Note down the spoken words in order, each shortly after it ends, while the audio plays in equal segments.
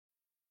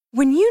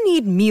When you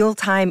need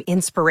mealtime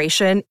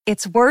inspiration,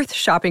 it's worth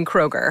shopping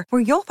Kroger,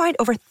 where you'll find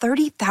over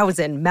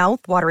 30,000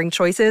 mouth-watering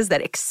choices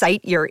that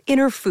excite your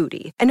inner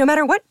foodie. And no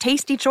matter what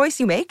tasty choice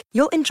you make,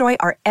 you'll enjoy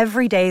our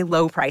everyday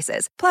low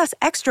prices, plus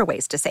extra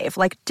ways to save,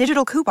 like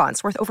digital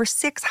coupons worth over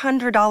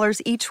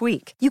 $600 each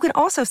week. You can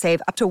also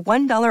save up to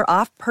 $1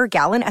 off per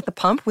gallon at the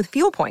pump with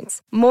fuel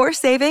points. More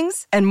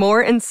savings and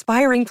more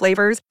inspiring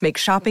flavors make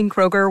shopping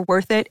Kroger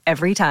worth it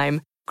every time.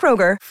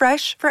 Kroger,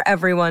 fresh for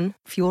everyone.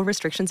 Fuel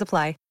restrictions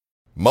apply.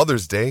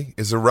 Mother's Day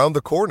is around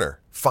the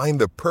corner.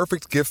 Find the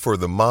perfect gift for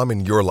the mom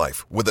in your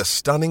life with a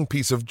stunning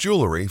piece of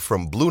jewelry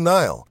from Blue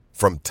Nile.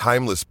 From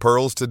timeless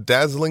pearls to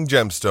dazzling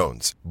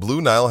gemstones,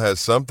 Blue Nile has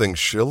something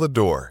she'll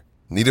adore.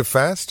 Need it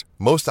fast?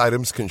 Most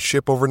items can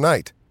ship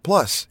overnight.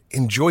 Plus,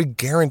 enjoy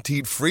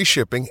guaranteed free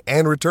shipping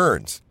and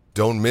returns.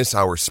 Don't miss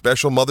our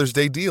special Mother's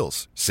Day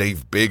deals.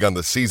 Save big on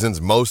the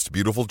season's most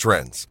beautiful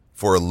trends.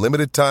 For a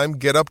limited time,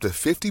 get up to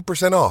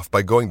 50% off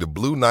by going to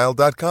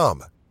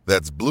BlueNile.com.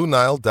 That's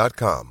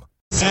BlueNile.com.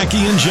 Mackey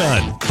and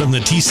Judd from the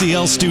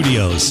TCL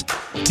Studios.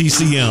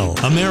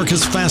 TCL,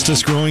 America's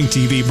fastest growing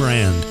TV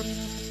brand.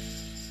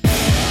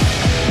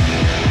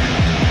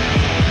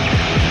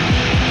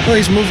 Well,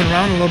 he's moving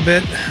around a little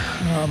bit,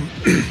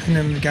 and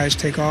then the guys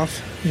take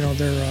off. You know,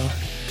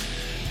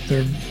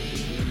 they're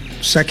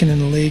second in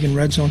the league in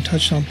red zone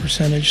touchdown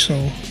percentage.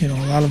 So, you know,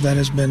 a lot of that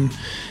has been,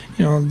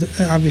 you know,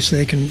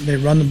 obviously they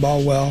run the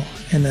ball well,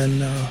 and then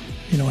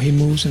you know, he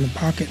moves in the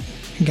pocket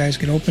and guys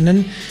get open.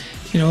 And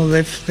you know,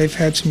 they've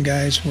had some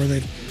guys where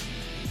they've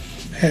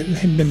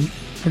been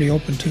pretty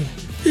open too.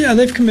 Yeah,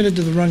 they've committed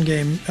to the run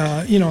game.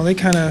 You know, they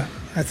kind of,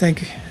 I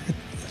think,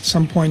 at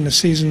some point in the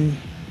season,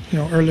 you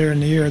know, earlier in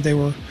the year, they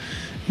were,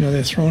 you know,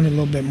 they're throwing it a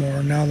little bit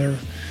more. Now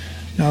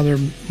they're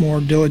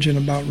more diligent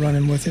about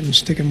running with it and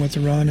sticking with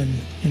the run. And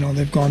you know,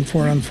 they've gone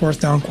for it on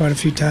fourth down quite a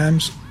few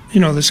times.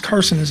 You know, this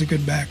Carson is a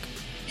good back.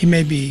 He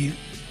may be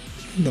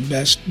the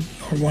best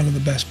or one of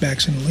the best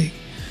backs in the league,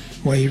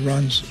 the way he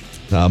runs.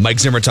 Mike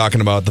Zimmer talking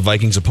about the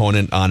Vikings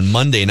opponent on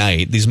Monday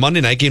night. These Monday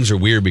night games are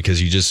weird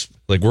because you just,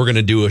 like, we're going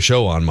to do a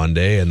show on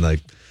Monday, and like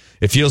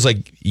it feels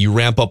like you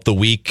ramp up the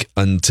week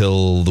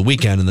until the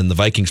weekend, and then the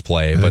Vikings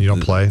play. And but you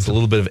don't play. It's a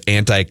little bit of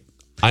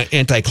anticlimactic.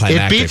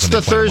 It beats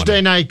the Thursday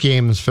night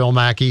games, Phil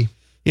Mackey.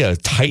 Yeah,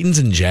 Titans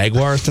and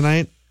Jaguars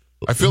tonight.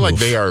 I feel like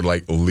they are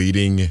like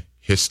leading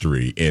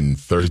history in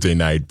Thursday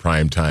night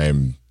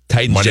primetime.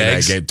 Monday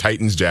night game,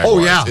 Titans, Jaguars.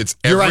 Oh, yeah. It's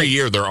You're every right.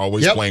 year they're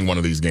always playing one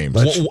of these games.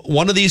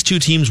 One of these two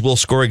teams will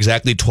score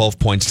exactly 12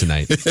 points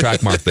tonight.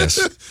 Track mark this.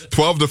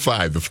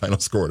 12-5, the final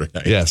score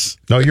tonight. Yes.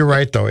 No, you're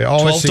right though. It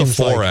always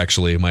 12-4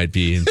 actually might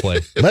be in play.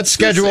 Let's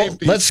schedule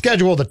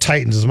the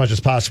Titans as much as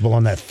possible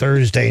on that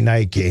Thursday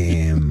night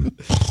game.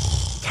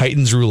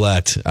 Titans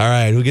roulette. All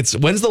right,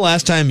 when's the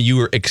last time you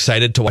were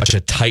excited to watch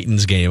a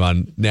Titans game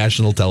on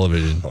national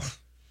television?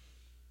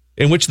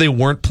 In which they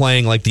weren't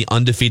playing like the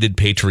undefeated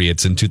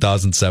Patriots in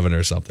 2007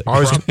 or something.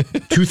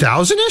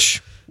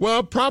 2000-ish?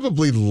 Well,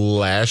 probably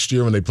last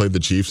year when they played the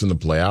Chiefs in the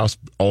playoffs,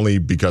 only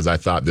because I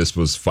thought this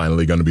was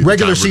finally going to be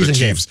regular the time season where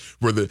the Chiefs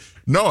were the.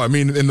 No, I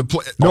mean in the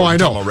play. No, I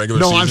know. Regular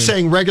no, season? I'm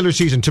saying regular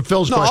season. To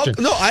Phil's question.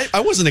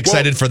 I wasn't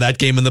excited for that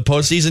game in the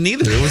postseason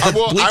either. It was the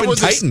bleeping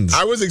Titans.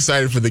 I was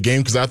excited for the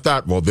game because I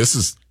thought, well, this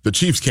is the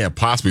Chiefs can't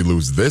possibly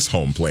lose this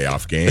home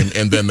playoff game,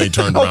 and then they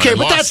turned around. Okay, and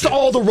but lost that's it.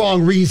 all the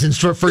wrong reasons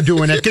for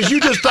doing it because you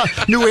just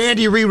knew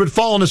Andy Reid would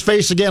fall on his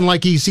face again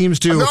like he seems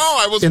to. No,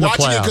 I was in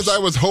watching the it because I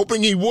was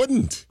hoping he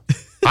wouldn't.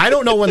 I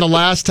don't know when the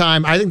last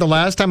time. I think the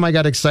last time I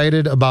got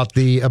excited about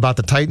the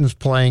Titans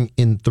playing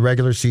in the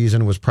regular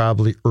season was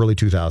probably early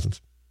 2000s.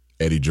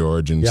 Eddie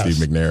George and Steve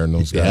McNair and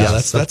those guys. Yeah,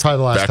 that's probably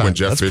the last back time. when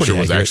Jeff Fisher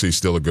was actually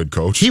still a good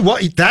coach. He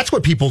was. That's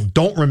what people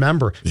don't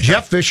remember. Yeah.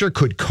 Jeff Fisher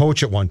could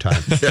coach at one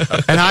time,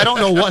 and I don't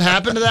know what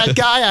happened to that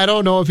guy. I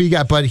don't know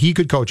if but he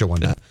could coach at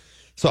one time.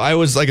 So I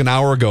was like an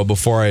hour ago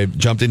before I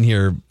jumped in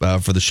here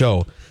for the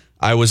show.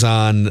 I was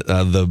on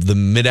the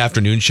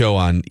mid-afternoon show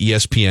on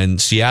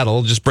ESPN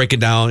Seattle, just breaking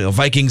down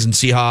Vikings and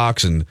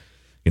Seahawks, and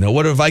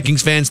what do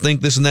Vikings fans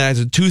think, this and that. I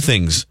said two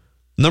things.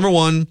 Number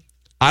one,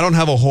 I don't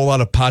have a whole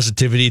lot of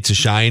positivity to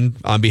shine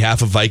on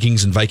behalf of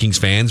Vikings and Vikings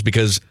fans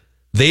because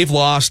they've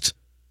lost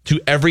to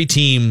every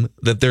team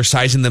that they're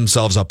sizing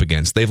themselves up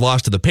against. They've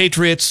lost to the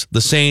Patriots,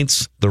 the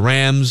Saints, the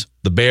Rams,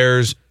 the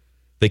Bears.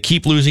 They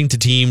keep losing to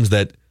teams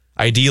that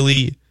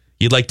ideally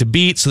you'd like to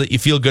beat so that you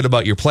feel good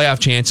about your playoff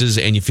chances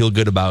and you feel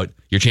good about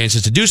your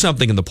chances to do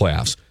something in the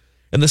playoffs.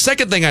 And the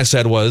second thing I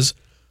said was,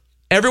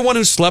 everyone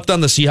who slept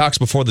on the Seahawks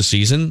before the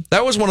season,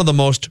 that was one of the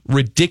most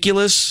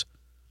ridiculous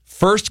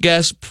first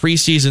guess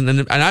preseason,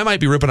 and I might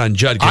be ripping on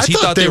Judd because he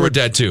thought they were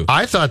dead too.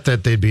 I thought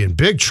that they'd be in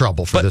big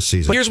trouble for this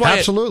season. Here's why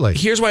absolutely.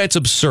 Here's why it's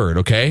absurd,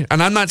 okay?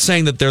 And I'm not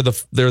saying that they're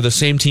the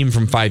same team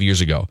from 5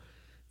 years ago.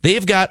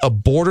 They've got a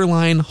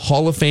borderline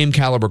Hall of Fame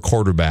caliber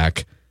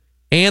quarterback,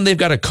 and they've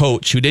got a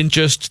coach who didn't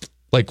just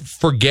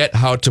forget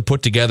how to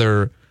put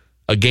together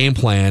a game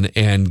plan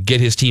and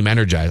get his team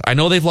energized. I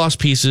know they've lost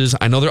pieces.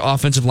 I know their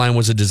offensive line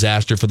was a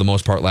disaster for the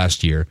most part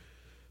last year,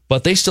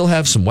 but they still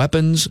have some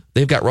weapons.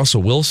 They've got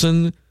Russell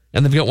Wilson.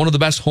 And they've got one of the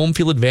best home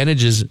field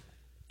advantages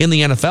in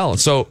the NFL.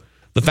 So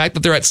the fact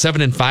that they're at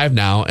 7-5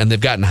 now and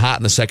they've gotten hot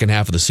in the second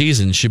half of the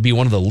season should be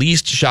one of the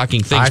least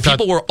shocking things.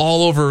 People were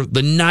all over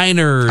the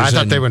Niners. I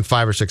thought they win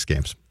 5 or 6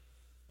 games.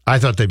 I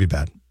thought they'd be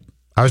bad.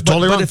 I was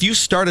totally wrong. But if you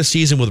start a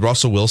season with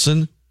Russell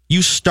Wilson,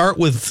 you start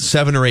with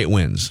 7 or 8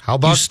 wins. How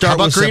about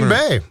Green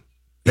Bay?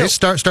 They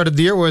started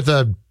the year with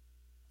a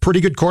pretty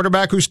good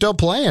quarterback who's still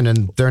playing,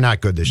 and they're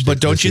not good this year.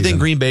 But don't you think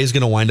Green Bay is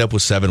going to wind up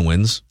with 7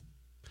 wins?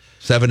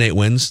 7, 8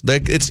 wins.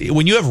 It's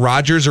when you have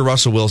Rodgers or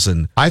Russell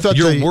Wilson. I thought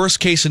your worst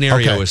case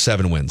scenario is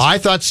 7 wins. I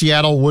thought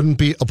Seattle wouldn't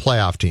be a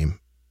playoff team,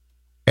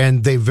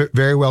 and they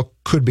very well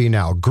could be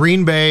now.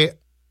 Green Bay,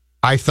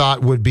 I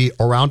thought would be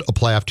around a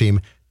playoff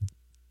team.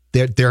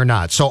 They're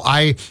not. So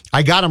I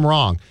got them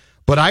wrong,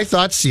 but I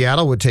thought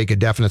Seattle would take a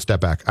definite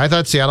step back. I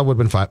thought Seattle would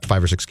win 5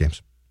 or 6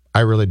 games.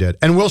 I really did.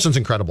 And Wilson's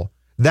incredible.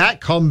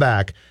 That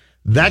comeback,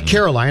 that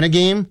Carolina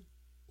game,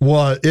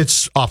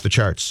 it's off the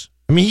charts.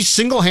 I mean, he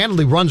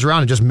single-handedly runs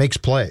around and just makes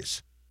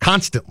plays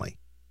constantly.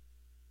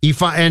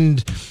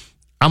 And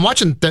I'm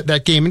watching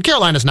that game, and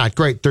Carolina's not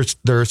great.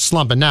 They're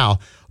slumping now,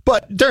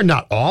 but they're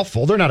not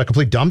awful. They're not a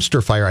complete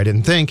dumpster fire, I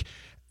didn't think.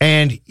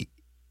 And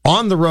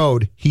on the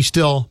road, he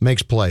still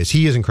makes plays.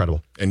 He is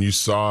incredible. And you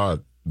saw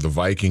the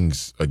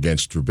Vikings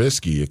against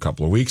Trubisky a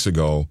couple of weeks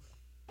ago.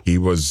 He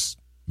was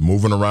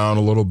moving around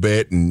a little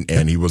bit,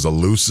 and he was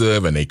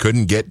elusive, and they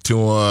couldn't get to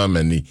him,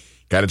 and he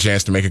got a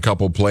chance to make a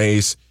couple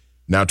plays.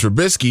 Now,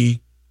 Trubisky,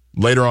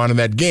 later on in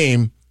that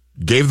game,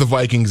 gave the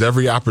Vikings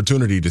every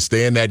opportunity to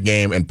stay in that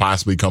game and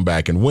possibly come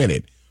back and win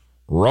it.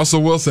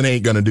 Russell Wilson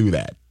ain't going to do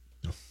that.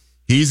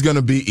 He's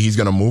going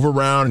to move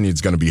around, and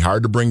it's going to be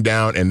hard to bring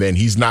down, and then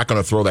he's not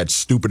going to throw that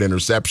stupid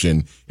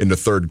interception in the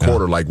third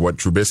quarter like what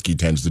Trubisky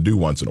tends to do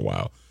once in a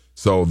while.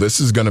 So this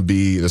is going to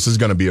be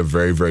a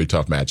very, very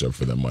tough matchup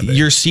for them Monday.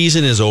 Your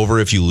season is over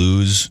if you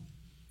lose.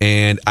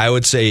 And I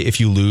would say if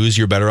you lose,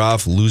 you're better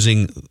off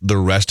losing the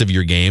rest of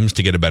your games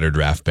to get a better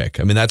draft pick.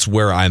 I mean, that's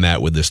where I'm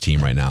at with this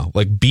team right now.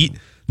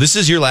 This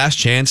is your last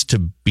chance to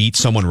beat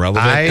someone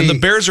relevant. And the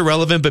Bears are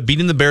relevant, but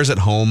beating the Bears at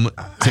home,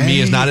 to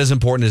me, is not as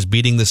important as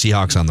beating the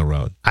Seahawks on the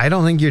road. I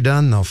don't think you're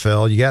done, though,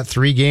 Phil. You got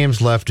 3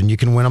 games left, and you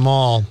can win them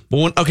all.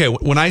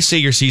 But when I say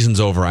your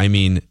season's over, I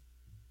mean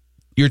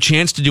your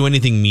chance to do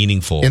anything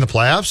meaningful in the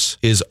playoffs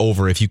is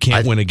over if you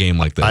can't win a game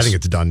like this. I think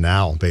it's done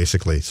now,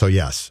 basically. So,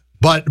 yes.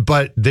 But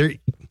there,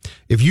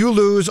 if you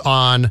lose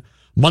on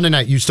Monday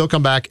night, you still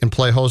come back and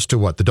play host to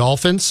what? The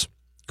Dolphins?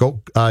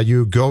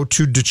 You go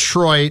to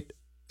Detroit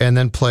and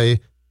then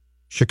play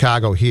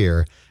Chicago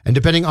here. And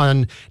depending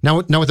on now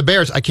with the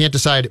Bears, I can't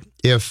decide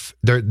if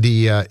they're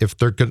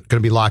going to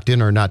be locked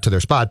in or not to their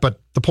spot.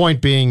 But the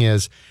point being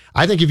is,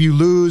 I think if you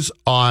lose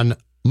on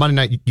Monday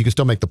night, you can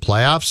still make the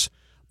playoffs.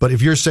 But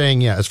if you're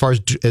saying, as far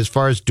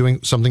as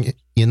doing something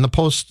in the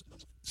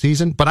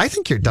postseason, but I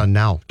think you're done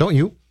now, don't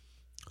you?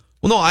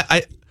 Well, no,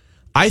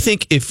 I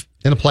think if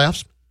in the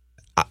playoffs,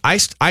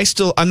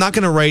 I'm not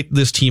going to write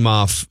this team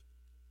off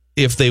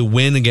if they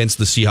win against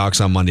the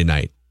Seahawks on Monday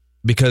night,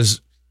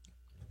 because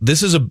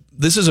this is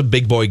a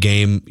big boy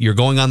game. You're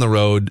going on the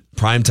road,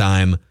 prime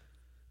time.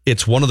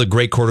 It's one of the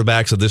great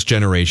quarterbacks of this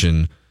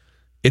generation.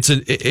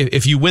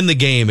 If you win the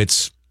game,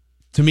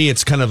 to me,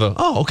 it's kind of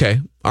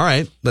okay, all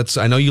right.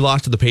 I know you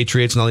lost to the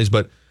Patriots and all these,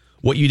 but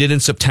what you did in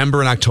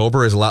September and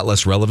October is a lot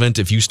less relevant.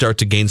 If you start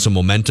to gain some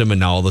momentum and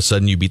now all of a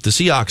sudden you beat the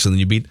Seahawks and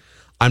then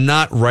I'm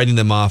not writing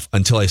them off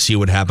until I see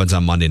what happens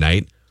on Monday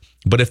night.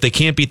 But if they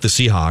can't beat the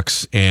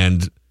Seahawks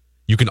and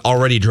you can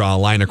already draw a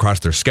line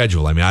across their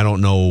schedule, I mean, I don't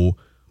know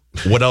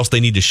what else they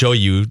need to show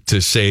you to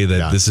say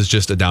that this is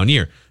just a down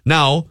year.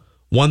 Now,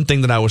 one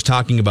thing that I was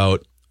talking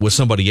about with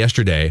somebody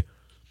yesterday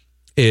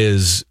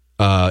is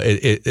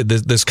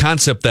this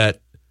concept that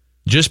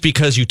just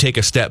because you take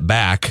a step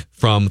back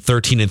from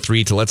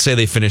 13-3 to, let's say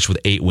they finish with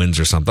 8 wins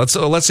or something.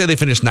 Let's say they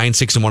finish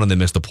 9-6-1 and they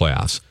miss the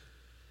playoffs.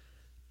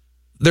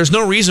 There's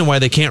no reason why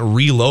they can't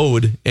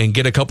reload and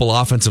get a couple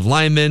offensive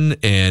linemen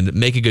and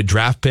make a good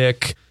draft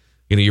pick.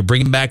 You know, you're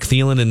bringing back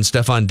Thielen and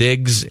Stephon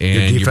Diggs,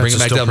 and you're bringing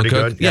back Dalvin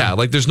Cook. Yeah,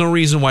 there's no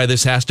reason why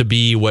this has to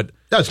be what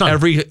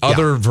every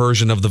other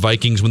version of the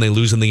Vikings when they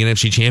lose in the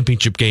NFC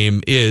Championship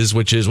game is,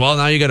 which is, well,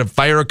 now you got to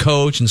fire a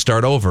coach and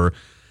start over.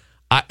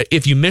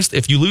 If you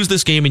lose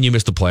this game and you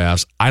miss the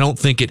playoffs, I don't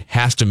think it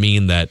has to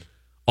mean that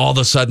all of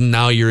a sudden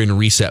now you're in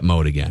reset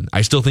mode again.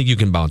 I still think you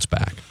can bounce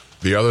back.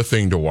 The other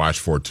thing to watch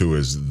for, too,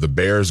 is the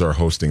Bears are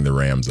hosting the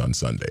Rams on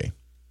Sunday.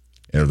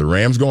 And if the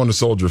Rams go into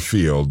Soldier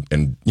Field,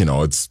 and,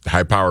 it's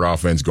high-powered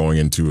offense going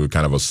into a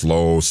kind of a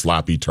slow,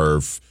 sloppy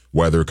turf,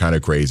 weather kind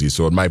of crazy,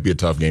 so it might be a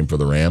tough game for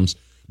the Rams.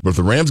 But if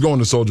the Rams go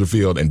into Soldier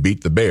Field and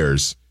beat the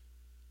Bears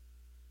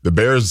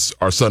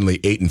are suddenly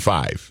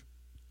 8-5.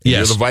 Yes.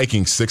 You're the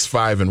Vikings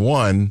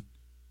 6-5-1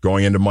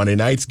 going into Monday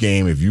night's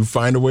game. If you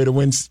find a way to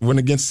win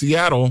against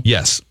Seattle,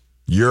 yes,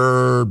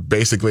 you're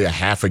basically a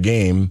half a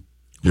game.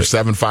 You're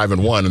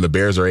 7-5-1, and the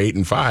Bears are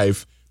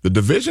 8-5. The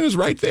division is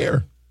right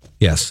there.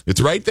 Yes,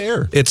 it's right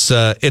there.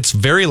 It's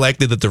very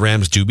likely that the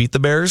Rams do beat the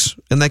Bears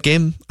in that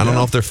game. I don't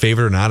know if they're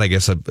favored or not. I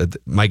guess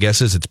my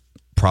guess is it's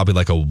probably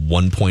like a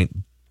 1-point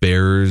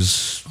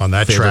Bears on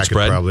that favorite track,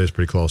 spread. it probably is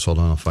pretty close. Hold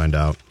on, I'll find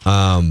out.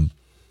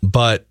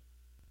 But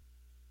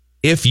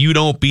if you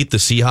don't beat the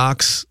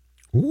Seahawks,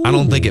 I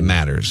don't think it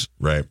matters.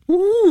 Right.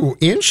 Ooh,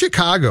 in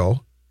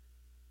Chicago,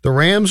 the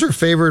Rams are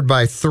favored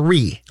by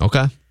 3.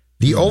 Okay.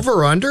 The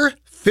over-under,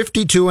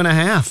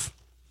 52.5.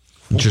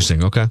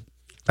 Interesting. Okay.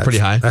 Pretty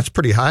high. That's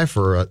pretty high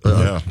for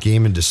a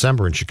game in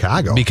December in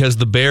Chicago. Because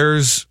the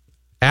Bears,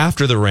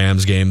 after the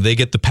Rams game, they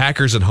get the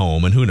Packers at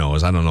home, and who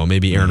knows? I don't know.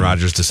 Maybe Aaron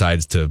Rodgers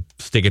decides to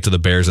stick it to the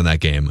Bears in that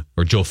game,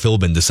 or Joe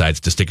Philbin decides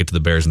to stick it to the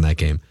Bears in that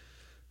game.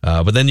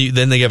 But then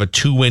they have a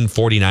 2-win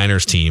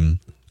 49ers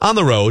team on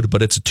the road,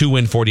 but it's a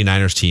 2-win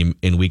 49ers team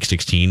in Week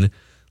 16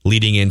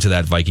 leading into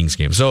that Vikings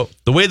game. So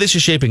the way this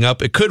is shaping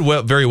up, it could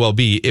very well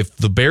be if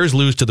the Bears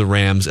lose to the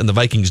Rams and the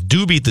Vikings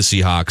do beat the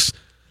Seahawks,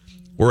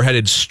 we're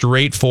headed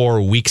straight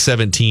for Week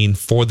 17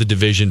 for the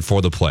division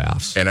for the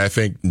playoffs. And I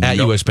think at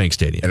US Bank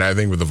Stadium. And I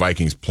think with the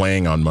Vikings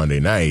playing on Monday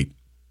night,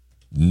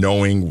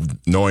 knowing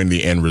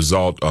the end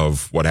result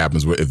of what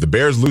happens if the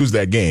Bears lose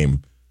that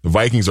game, the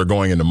Vikings are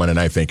going into Monday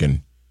night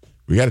thinking,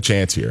 we got a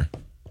chance here.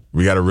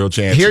 We got a real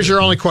chance. Here's your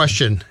only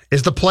question.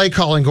 Is the play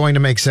calling going to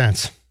make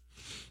sense?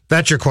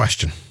 That's your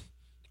question.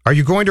 Are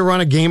you going to run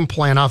a game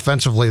plan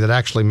offensively that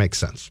actually makes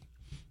sense?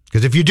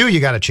 Because if you do, you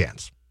got a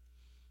chance,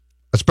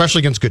 especially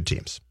against good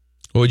teams.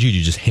 What would you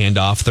do? Just hand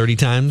off 30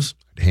 times?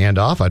 Hand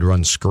off. I'd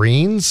run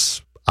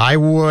screens. I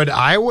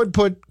would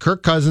put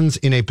Kirk Cousins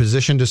in a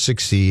position to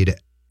succeed,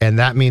 and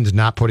that means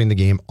not putting the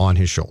game on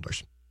his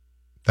shoulders.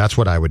 That's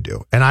what I would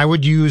do. And I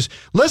would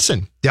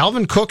listen,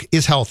 Dalvin Cook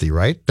is healthy,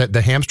 right?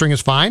 The hamstring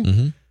is fine.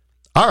 Mm-hmm.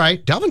 All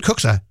right. Dalvin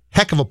Cook's a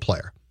heck of a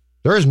player.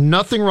 There is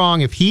nothing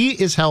wrong. If he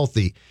is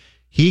healthy,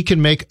 he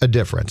can make a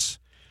difference.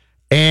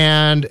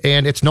 And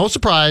it's no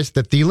surprise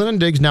that Thielen and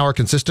Diggs now are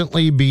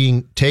consistently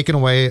being taken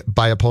away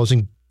by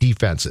opposing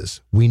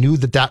defenses. We knew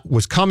that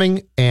was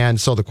coming, and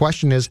so the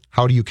question is,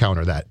 how do you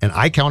counter that? And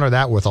I counter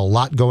that with a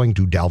lot going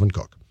to Dalvin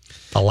Cook.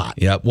 A lot.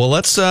 Yeah. Well,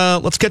 let's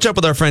catch up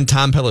with our friend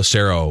Tom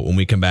Pelissero when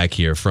we come back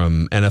here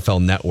from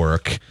NFL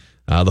Network.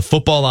 The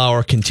football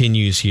hour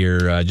continues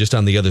here just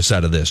on the other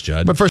side of this,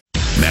 Judd. But first,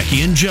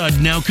 Mackey and Judd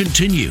now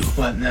continue.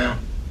 What now?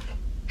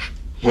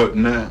 What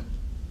now?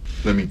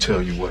 Let me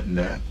tell you what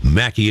now.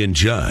 Mackey and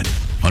Judd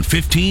on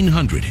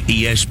 1500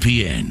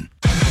 ESPN.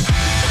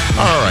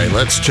 All right,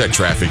 let's check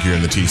traffic here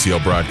in the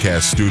TCL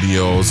broadcast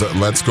studios.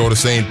 Let's go to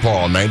St.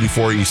 Paul,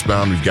 94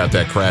 eastbound. We've got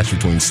that crash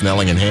between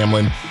Snelling and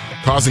Hamlin,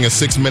 causing a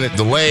 6-minute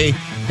delay,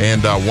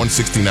 and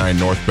 169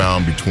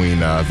 northbound between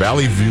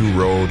Valley View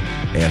Road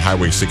and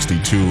Highway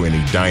 62 in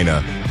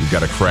Edina. We've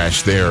got a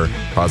crash there,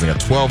 causing a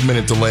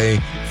 12-minute delay.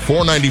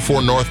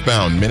 494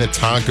 northbound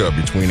Minnetonka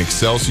between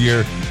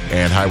Excelsior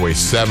and Highway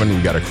 7.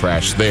 We've got a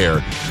crash there,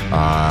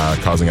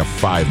 causing a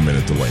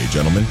 5-minute delay,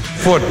 gentlemen.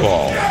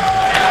 Football.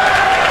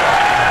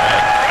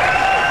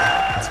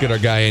 Get our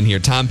guy in here,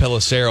 Tom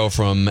Pelissero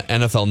from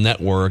NFL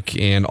Network,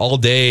 and all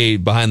day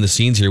behind the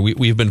scenes here,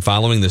 we've been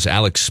following this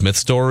Alex Smith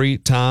story,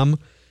 Tom,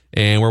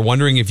 and we're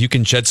wondering if you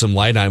can shed some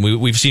light on.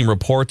 We've seen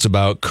reports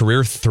about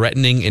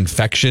career-threatening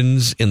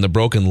infections in the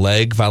broken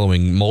leg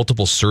following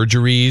multiple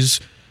surgeries.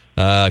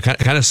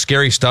 Kind of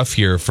scary stuff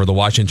here for the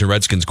Washington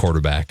Redskins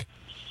quarterback.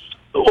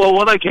 Well,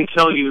 what I can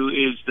tell you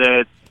is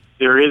that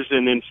there is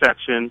an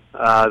infection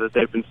that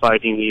they've been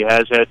fighting. He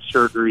has had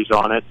surgeries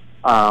on it.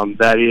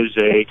 That is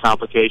a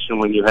complication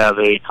when you have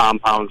a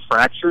compound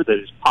fracture that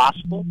is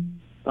possible.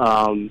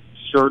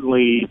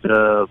 Certainly,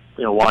 the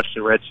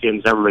Washington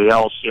Redskins, everybody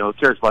else, who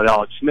cares about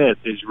Alex Smith,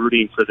 is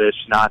rooting for this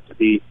not to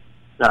be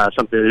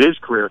something that is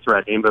career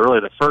threatening. But really,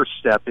 the first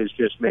step is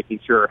just making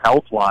sure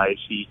health-wise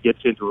he gets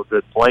into a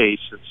good place.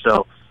 And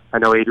so, I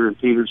know Adrian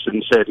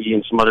Peterson said he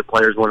and some other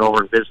players went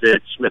over and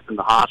visited Smith in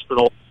the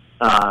hospital.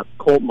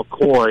 Colt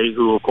McCoy,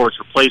 who of course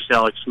replaced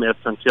Alex Smith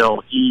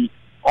until he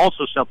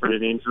also suffered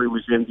an injury,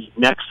 was in the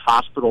next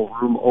hospital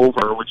room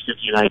over, which gives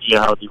you an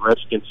idea how the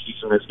Redskins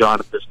season has gone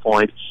at this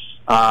point.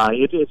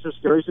 It's a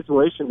scary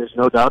situation. There's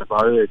no doubt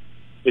about it.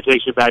 It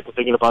takes you back to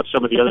thinking about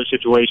some of the other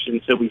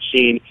situations that we've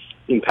seen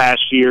in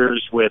past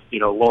years with,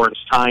 Lawrence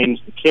Tynes,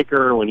 the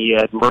kicker, when he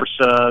had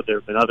MRSA. There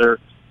have been other,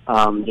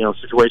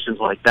 situations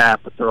like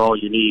that, but they're all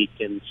unique,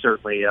 and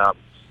certainly,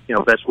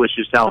 best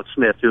wishes to Alex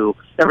Smith, who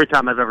every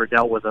time I've ever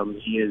dealt with him,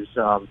 he is,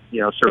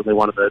 certainly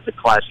one of the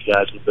classy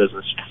guys in the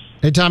business.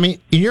 Hey, Tommy,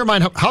 in your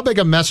mind, how big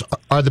a mess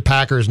are the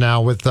Packers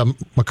now with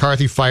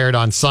McCarthy fired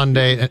on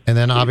Sunday, and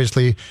then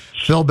obviously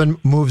Philbin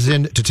moves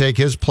in to take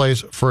his place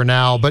for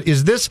now? But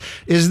is this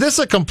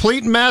a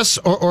complete mess,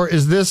 or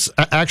is this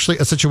actually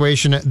a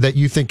situation that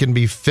you think can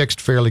be fixed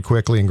fairly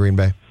quickly in Green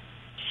Bay?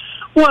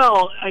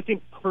 Well, I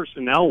think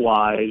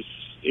personnel-wise,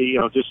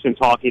 just in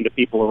talking to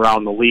people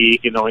around the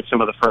league and knowing some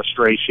of the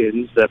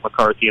frustrations that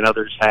McCarthy and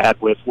others had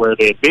with where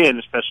they had been,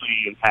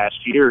 especially in past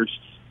years,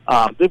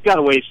 they've got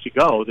a ways to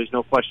go. There's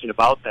no question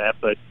about that.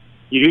 But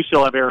you do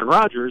still have Aaron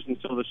Rodgers, and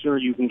so the sooner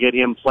you can get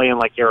him playing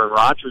like Aaron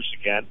Rodgers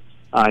again,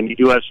 and you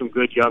do have some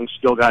good young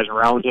skill guys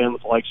around him,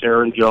 like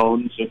Aaron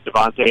Jones and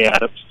Devontae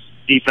Adams,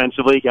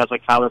 defensively, guys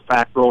like Kyler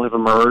Fackrell have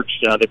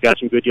emerged. They've got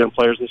some good young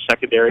players in the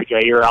secondary,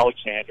 Jair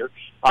Alexander.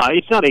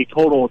 It's not a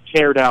total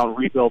tear-down,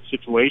 rebuild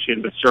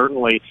situation, but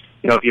certainly,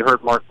 if you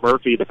heard Mark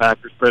Murphy, the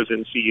Packers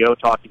president and CEO,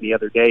 talking the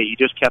other day, he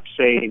just kept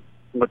saying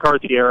the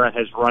McCarthy era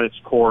has run its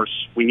course.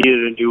 We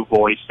needed a new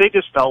voice. They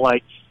just felt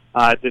like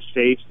at this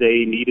stage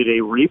they needed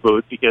a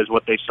reboot because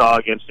what they saw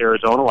against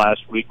Arizona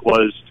last week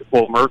was, to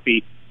quote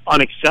Murphy,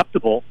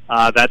 unacceptable.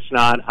 That's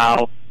not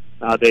how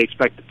they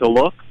expect it to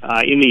look.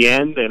 In the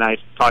end, and I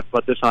talked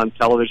about this on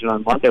television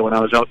on Monday when I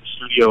was out in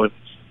the studio in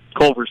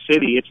Culver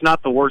City, it's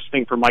not the worst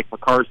thing for Mike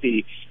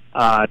McCarthy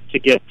to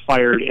get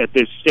fired at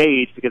this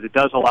stage because it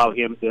does allow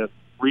him to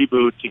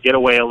reboot, to get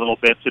away a little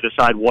bit, to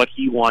decide what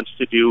he wants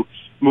to do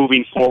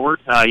moving forward.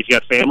 He's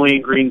got family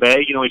in Green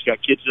Bay. He's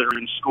got kids that are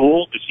in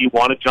school. Does he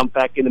want to jump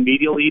back in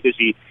immediately? Does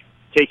he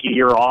take a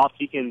year off?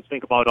 He can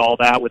think about all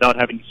that without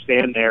having to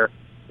stand there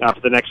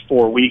for the next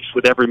 4 weeks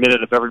with every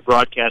minute of every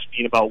broadcast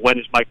being about when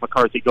is Mike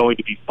McCarthy going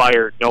to be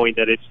fired, knowing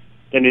that it's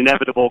an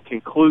inevitable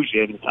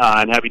conclusion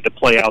and having to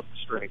play out the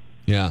string.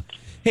 Yeah.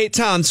 Hey,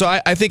 Tom, so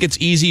I think it's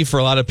easy for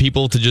a lot of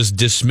people to just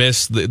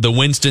dismiss the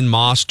Winston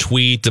Moss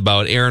tweet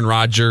about Aaron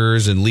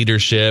Rodgers and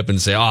leadership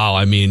and say,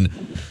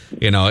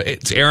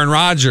 it's Aaron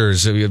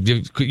Rodgers.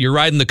 You're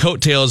riding the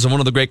coattails of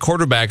one of the great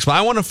quarterbacks. But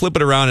I want to flip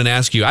it around and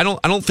ask you, I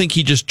don't think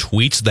he just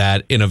tweets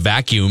that in a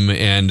vacuum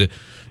and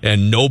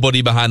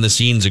nobody behind the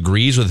scenes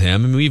agrees with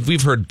him. I mean,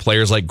 we've heard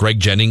players like Greg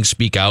Jennings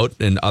speak out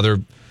and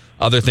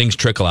other things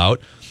trickle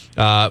out.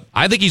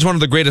 I think he's one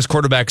of the greatest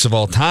quarterbacks of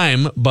all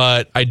time,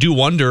 but I do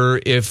wonder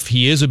if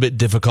he is a bit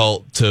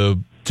difficult to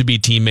be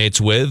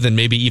teammates with and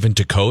maybe even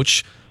to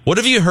coach. What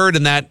have you heard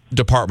in that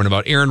department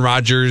about Aaron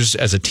Rodgers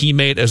as a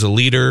teammate, as a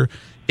leader?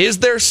 Is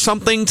there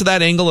something to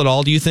that angle at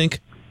all, do you think?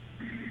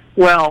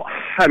 Well,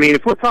 I mean,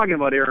 if we're talking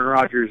about Aaron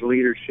Rodgers'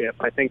 leadership,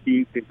 I think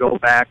you could go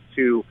back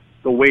to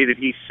the way that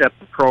he set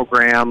the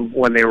program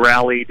when they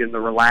rallied in the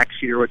relax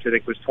year, which I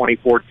think was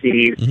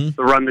 2014,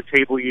 the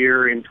run-the-table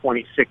year in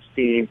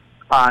 2016.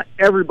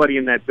 Everybody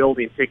in that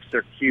building takes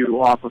their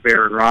cue off of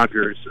Aaron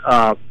Rodgers.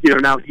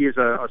 Now he is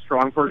a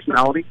strong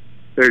personality.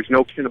 There's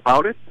no question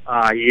about it.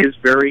 He is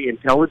very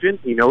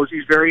intelligent. He knows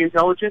he's very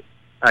intelligent.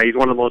 He's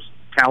one of the most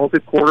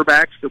talented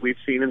quarterbacks that we've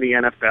seen in the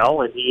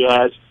NFL, and he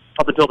has,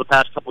 up until the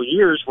past couple of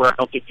years, where I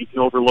don't think you can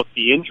overlook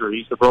the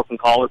injuries, the broken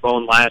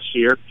collarbone last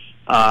year,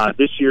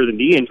 this year the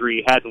knee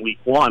injury he had in week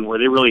one, where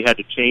they really had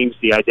to change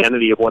the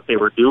identity of what they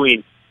were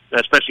doing,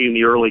 especially in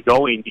the early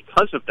going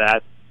because of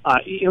that.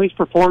 He's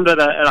performed at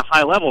a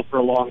high level for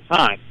a long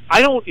time.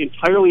 I don't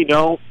entirely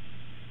know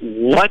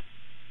what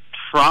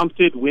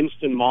prompted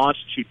Winston Moss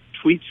to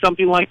tweet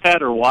something like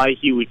that or why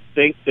he would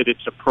think that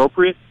it's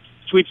appropriate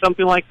to tweet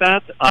something like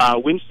that.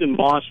 Winston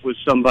Moss was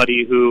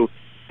somebody who,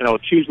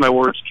 choose my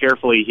words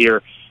carefully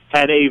here,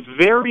 had a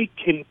very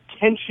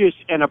contentious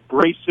and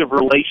abrasive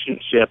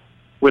relationship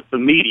with the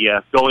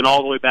media going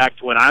all the way back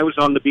to when I was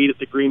on the beat at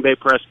the Green Bay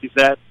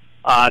Press-Gazette.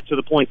 To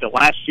the point that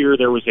last year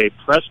there was a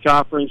press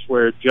conference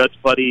where Judd's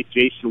buddy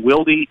Jason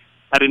Wilde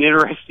had an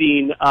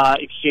interesting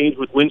exchange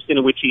with Winston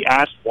in which he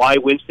asked why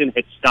Winston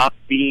had stopped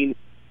being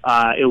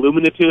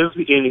illuminative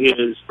in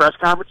his press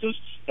conferences,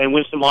 and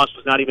Winston Moss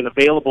was not even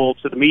available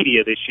to the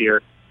media this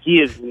year. He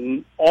has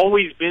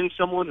always been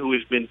someone who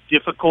has been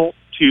difficult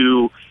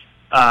to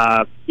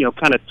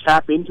kind of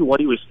tap into what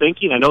he was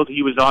thinking. I know that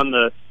he was on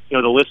the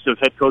list of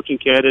head coaching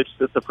candidates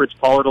that the Fritz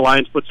Pollard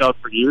Alliance puts out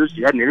for years.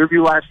 He had an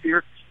interview last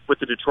year with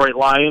the Detroit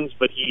Lions,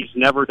 but he's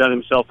never done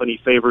himself any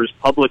favors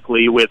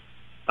publicly with,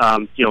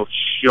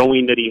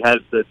 showing that he has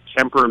the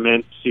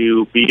temperament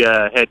to be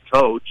a head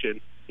coach.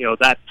 And,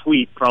 that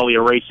tweet probably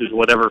erases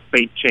whatever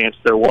faint chance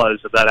there was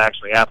of that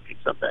actually happening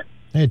someday.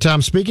 Hey,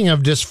 Tom, speaking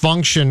of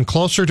dysfunction,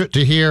 closer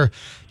to here,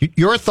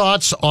 your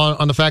thoughts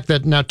on the fact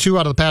that now 2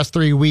 out of the past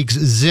 3 weeks,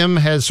 Zim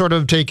has sort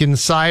of taken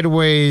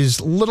sideways,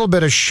 a little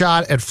bit of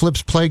shot at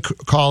Flip's play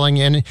calling,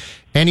 and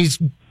he's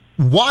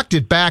walked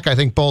it back, I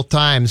think, both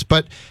times.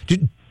 But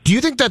do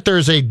you think that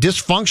there's a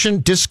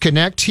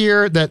disconnect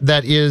here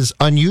that is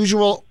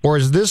unusual, or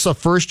is this a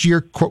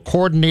first-year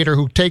coordinator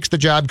who takes the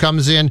job,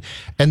 comes in,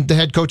 and the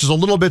head coach is a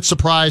little bit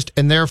surprised,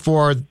 and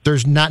therefore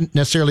there's not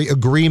necessarily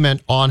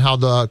agreement on how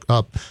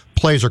the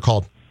plays are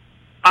called?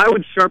 I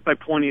would start by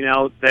pointing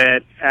out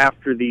that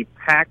after the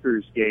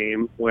Packers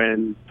game,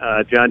 when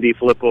John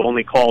DeFilippo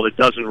only called a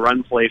dozen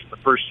run plays in the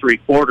first 3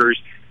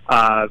 quarters,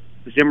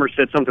 Zimmer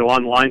said something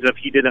along the lines of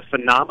he did a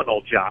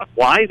phenomenal job.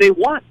 Why? They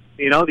won.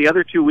 The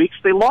other 2 weeks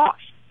they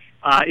lost.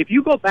 If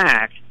you go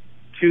back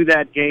to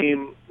that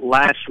game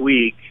last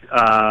week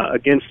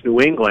against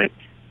New England,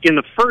 in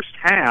the first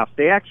half,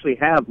 they actually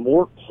have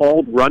more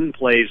called run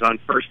plays on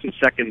first and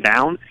second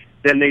down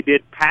than they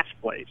did pass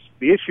plays.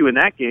 The issue in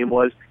that game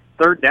was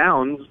third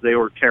downs, they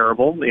were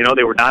terrible.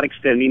 They were not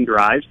extending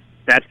drives.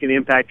 That's going to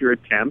impact your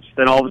attempts.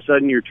 Then all of a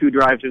sudden, you're 2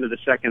 drives into the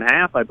second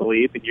half, I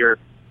believe, and you're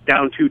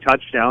down 2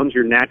 touchdowns.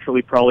 You're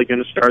naturally probably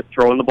going to start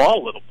throwing the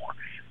ball a little more.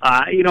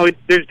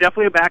 There's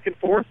definitely a back and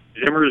forth.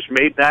 Zimmer's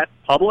made that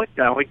public.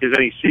 I don't think there's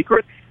any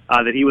secret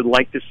that he would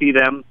like to see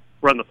them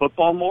run the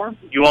football more.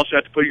 You also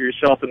have to put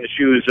yourself in the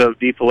shoes of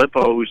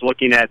DeFilippo, who's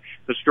looking at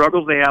the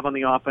struggles they have on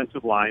the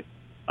offensive line.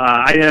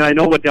 I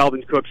know what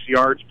Dalvin Cook's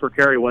yards per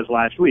carry was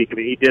last week. I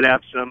mean, he did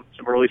have some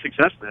early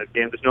success in that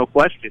game, there's no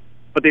question.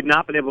 But they've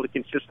not been able to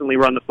consistently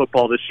run the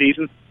football this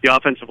season. The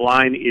offensive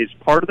line is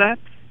part of that.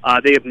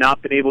 They have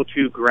not been able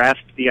to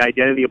grasp the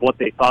identity of what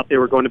they thought they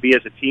were going to be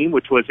as a team,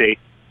 which was a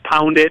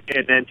pound it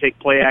and then take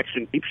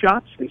play-action deep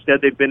shots.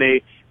 Instead, they've been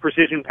a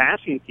precision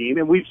passing team.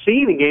 And we've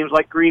seen in games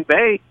like Green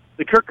Bay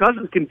that Kirk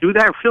Cousins can do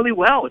that really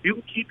well. If you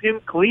can keep him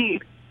clean,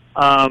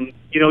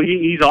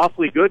 he's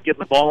awfully good getting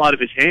the ball out of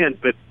his hands.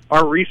 But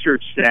our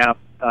research staff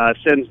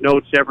sends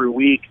notes every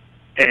week,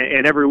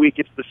 and every week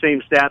it's the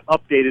same stat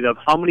updated of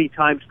how many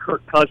times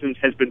Kirk Cousins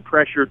has been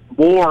pressured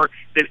more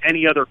than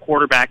any other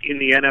quarterback in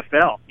the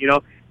NFL.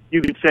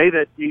 You can say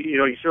that,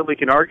 you certainly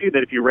can argue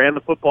that if you ran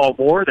the football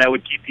more, that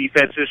would keep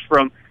defenses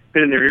from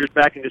pinning their ears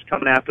back and just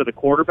coming after the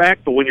quarterback.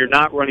 But when you're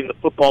not running the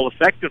football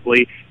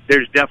effectively,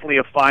 there's definitely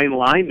a fine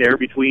line there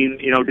between,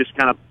 just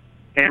kind of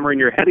hammering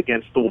your head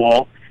against the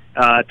wall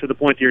to the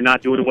point that you're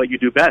not doing what you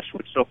do best,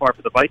 which so far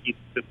for the Vikings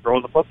is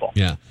throwing the football.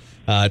 Yeah.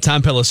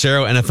 Tom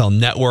Pelissero, NFL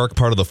Network,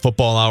 part of the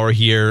Football Hour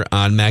here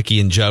on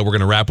Mackey and Judd. We're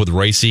going to wrap with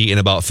Ricey in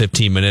about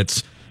 15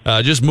 minutes.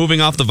 Just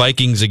moving off the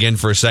Vikings again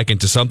for a second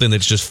to something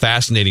that's just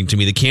fascinating to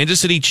me. The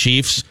Kansas City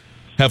Chiefs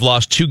have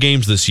lost 2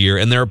 games this year,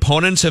 and their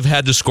opponents have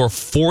had to score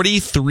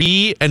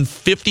 43 and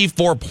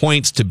 54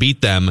 points to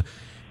beat them.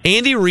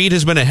 Andy Reid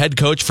has been a head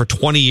coach for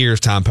 20 years,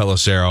 Tom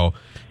Pelissero,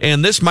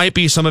 and this might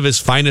be some of his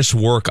finest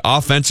work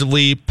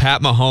offensively.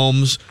 Pat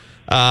Mahomes,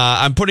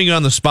 I'm putting you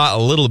on the spot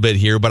a little bit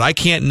here, but I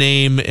can't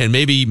name, and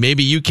maybe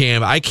you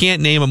can, I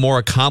can't name a more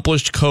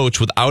accomplished coach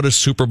without a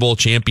Super Bowl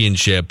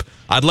championship.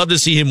 I'd love to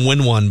see him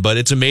win one, but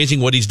it's amazing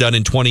what he's done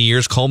in 20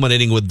 years,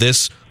 culminating with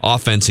this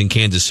offense in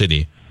Kansas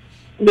City.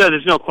 Yeah,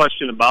 there's no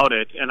question about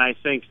it. And I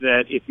think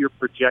that if you're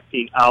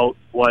projecting out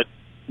what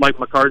Mike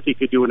McCarthy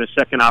could do in a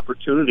second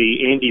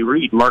opportunity, Andy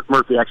Reid, Mark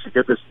Murphy actually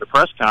did this at the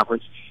press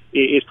conference,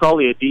 is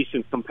probably a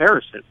decent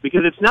comparison.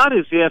 Because it's not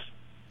as if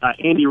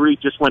Andy Reid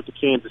just went to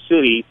Kansas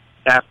City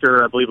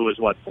after, I believe it was,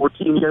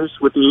 14 years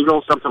with the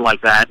Eagles, something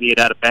like that. And he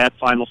had a bad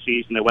final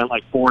season. They went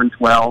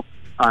 4-12.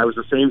 It was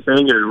the same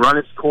thing. It had run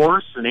its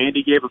course, and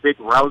Andy gave a big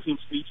rousing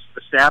speech to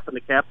the staff in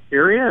the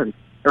cafeteria, and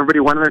everybody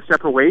went in their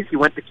separate ways. He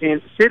went to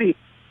Kansas City,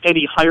 and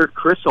he hired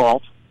Chris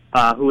Ault,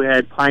 who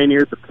had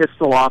pioneered the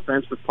pistol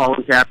offense with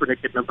Colin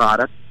Kaepernick at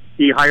Nevada.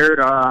 He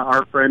hired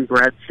our friend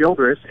Brad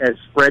Childress as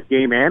spread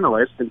game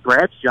analyst, and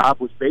Brad's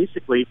job was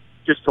basically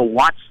just to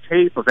watch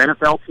tape of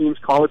NFL teams,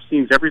 college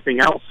teams,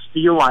 everything else,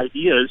 steal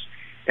ideas,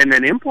 and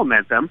then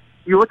implement them.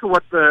 You look at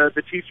what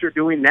the Chiefs are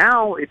doing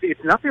now,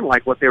 it's nothing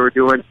like what they were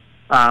doing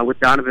with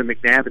Donovan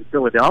McNabb in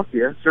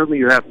Philadelphia. Certainly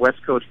you have West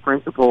Coast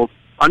principles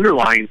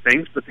underlying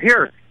things, but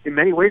they're, in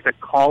many ways, a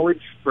college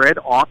spread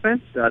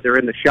offense. They're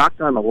in the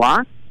shotgun a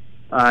lot.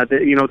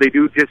 They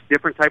do just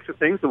different types of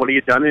things than what he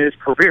had done in his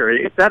career.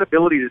 It's that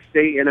ability to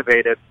stay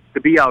innovative,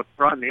 to be out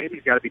front.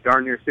 Andy's got to be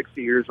darn near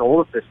 60 years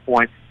old at this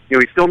point. He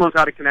still knows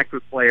how to connect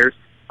with players,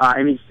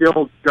 and he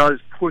still does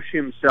push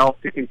himself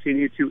to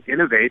continue to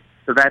innovate.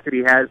 The fact that he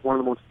has one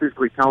of the most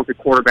physically talented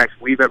quarterbacks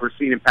we've ever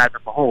seen in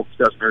Patrick Mahomes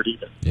doesn't hurt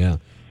either. Yeah.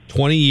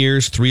 20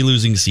 years, 3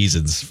 losing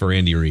seasons for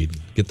Andy Reid.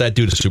 Get that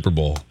dude a Super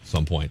Bowl at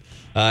some point.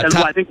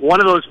 I think one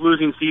of those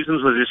losing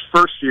seasons was his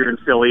first year in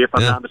Philly, if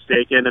I'm not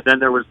mistaken, and then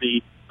there was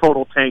the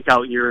total tank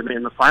out year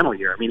in the final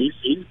year. I mean,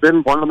 he's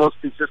been one of the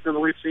most consistent that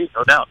we've seen,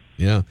 no doubt.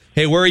 Yeah.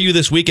 Hey, where are you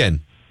this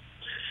weekend?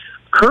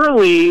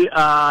 Currently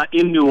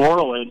in New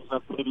Orleans.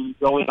 I'm going to be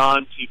going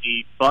on to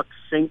the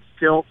Bucs-Saints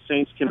tilt.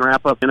 Saints can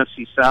wrap up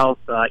NFC South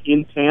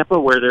in Tampa,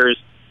 where there is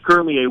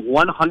currently a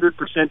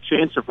 100%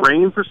 chance of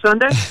rain for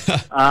Sunday.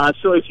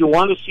 So if you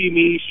want to see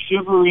me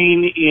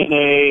shivering in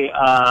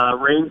a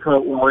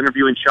raincoat while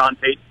interviewing Sean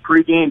Payton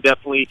pregame,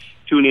 definitely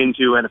tune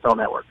into NFL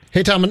Network.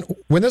 Hey, Tom,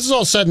 when this is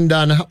all said and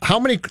done, how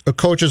many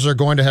coaches are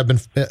going to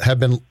have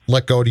been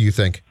let go, do you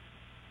think?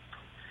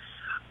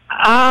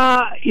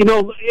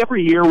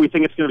 Every year we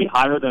think it's going to be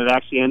higher than it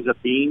actually ends up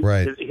being.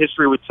 Right.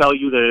 History would tell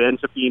you that it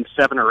ends up being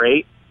 7 or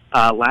 8.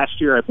 Last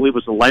year, I believe,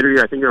 was a lighter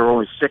year. I think there were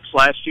only 6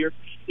 last year.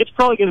 It's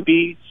probably going to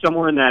be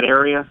somewhere in that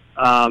area.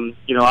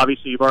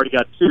 Obviously you've already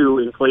got 2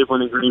 in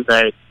Cleveland and Green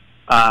Bay.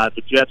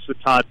 The Jets with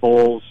Todd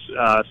Bowles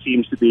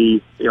seems to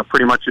be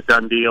pretty much a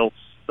done deal.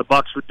 The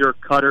Bucs with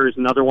Dirk Cutter is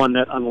another one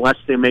that, unless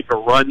they make a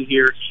run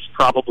here, he's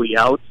probably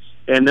out.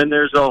 And then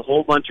there's a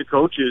whole bunch of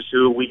coaches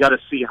who we got to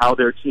see how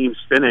their teams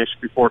finish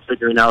before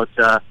figuring out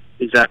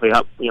exactly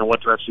how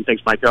what direction things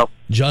might go.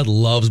 Judd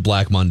loves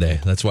Black Monday.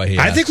 That's why he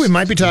asks. I think we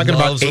might be talking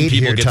about 8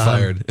 people here, get Tom.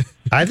 fired.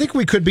 I think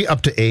we could be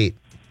up to 8.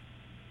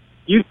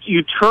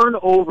 You turn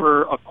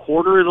over a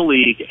quarter of the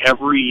league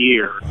every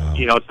year. Wow.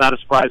 It's not a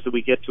surprise that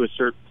we get to a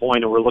certain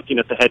point and we're looking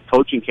at the head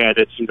coaching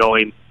candidates and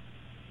going,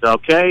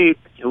 okay,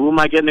 who am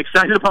I getting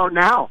excited about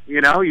now?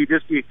 You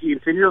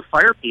continue to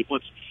fire people.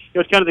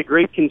 It's kind of the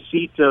great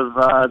conceit of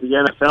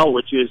the NFL,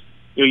 which is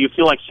you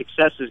feel like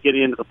success is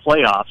getting into the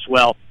playoffs.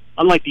 Well,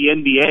 unlike the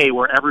NBA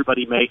where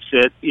everybody makes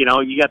it, you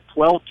got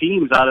 12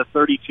 teams out of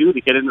 32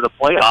 to get into the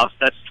playoffs.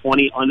 That's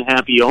 20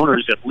 unhappy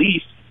owners at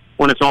least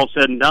when it's all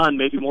said and done,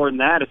 maybe more than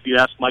that if you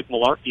ask Mike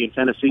Mularkey in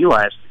Tennessee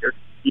last year.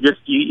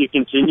 You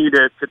continue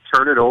to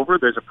turn it over.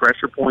 There's a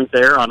pressure point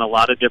there on a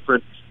lot of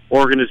different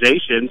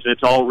organizations, and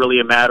it's all really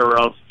a matter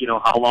of,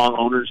 how long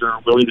owners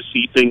are willing to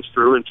see things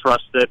through and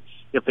trust that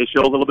if they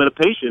show a little bit of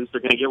patience,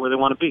 they're going to get where they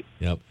want to be.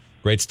 Yep.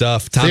 Great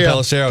stuff. Tom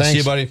Pelissero, see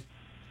you, buddy.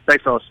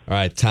 Thanks, fellas. All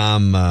right,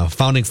 Tom,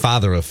 founding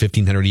father of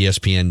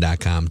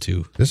 1500ESPN.com,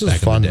 too. This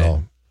is fun,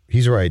 though.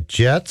 He's right.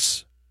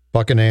 Jets,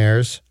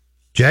 Buccaneers,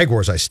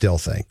 Jaguars, I still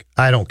think.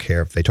 I don't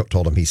care if they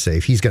told him he's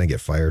safe. He's going to get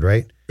fired,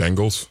 right?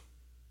 Bengals.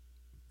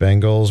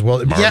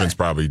 Well, Marvin's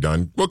probably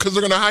done. Well, because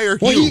they're going to hire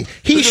Hugh.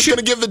 He's just going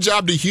to give the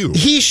job to Hugh.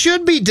 He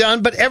should be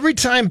done, but every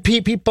time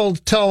people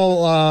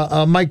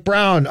tell Mike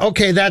Brown,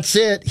 okay, that's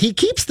it, he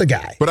keeps the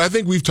guy. But I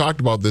think we've talked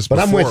about this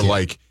before. I'm with you.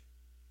 Like,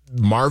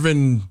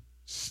 Marvin,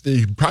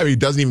 he probably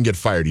doesn't even get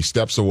fired. He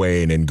steps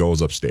away and then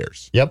goes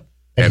upstairs. Yep.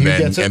 And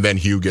then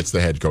Hugh gets the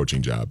head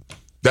coaching job.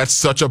 That's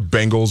such a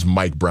Bengals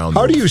Mike Brown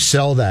How move. do you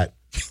sell that?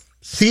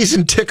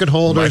 Season ticket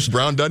holders. Mike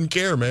Brown doesn't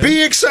care, man.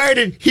 Be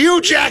excited. Hugh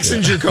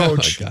Jackson's your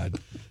coach. Oh, God.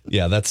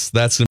 Yeah, that's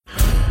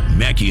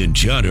Mackie and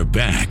Judd are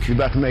back. You're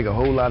about to make a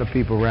whole lot of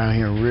people around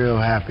here real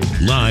happy.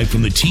 Live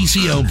from the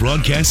TCL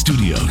broadcast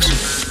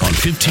studios on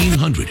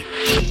 1500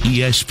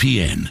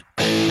 ESPN.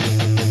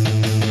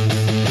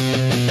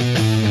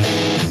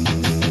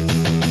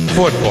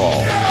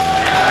 Football.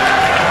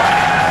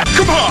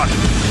 Come on!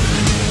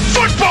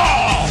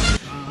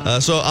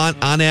 Football! So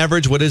on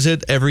average, what is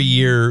it? Every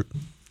year,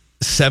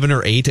 7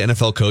 or 8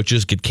 NFL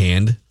coaches get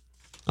canned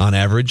on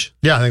average?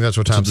 Yeah, I think that's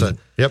what Tom said.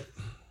 Yep.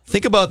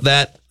 Think about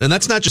that. And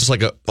that's not just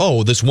like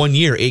this 1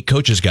 year, 8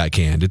 coaches got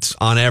canned. It's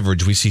on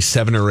average, we see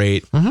 7 or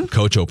 8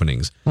 coach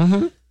openings.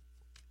 Mm-hmm.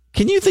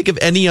 Can you think of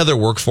any other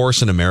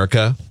workforce in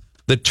America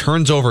that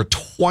turns over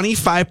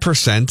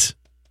 25%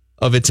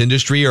 of its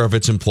industry or of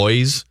its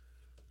employees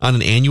on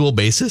an annual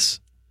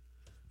basis?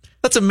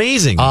 That's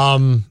amazing.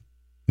 No.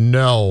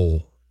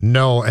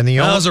 And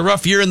that was a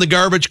rough year in the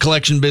garbage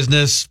collection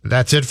business.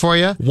 That's it for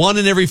you? 1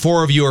 in every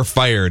 4 of you are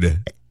fired.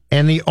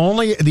 And the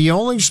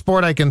only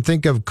sport I can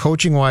think of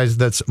coaching wise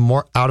that's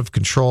more out of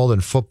control than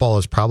football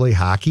is probably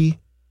hockey.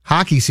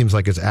 Hockey seems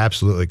like it's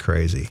absolutely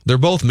crazy. They're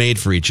both made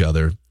for each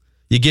other.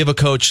 You give a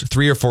coach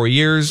 3 or 4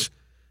 years,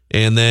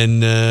 and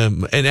then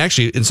and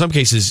actually in some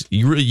cases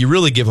you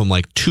really give them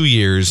like 2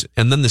 years,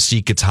 and then the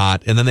seat gets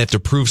hot, and then they have to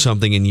prove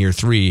something in year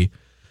 3.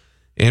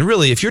 And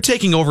really, if you're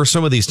taking over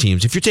some of these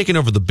teams, if you're taking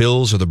over the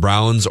Bills or the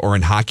Browns, or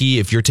in hockey,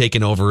 if you're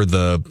taking over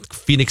the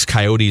Phoenix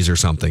Coyotes or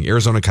something,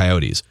 Arizona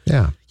Coyotes,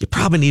 you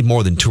probably need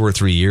more than 2 or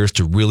 3 years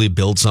to really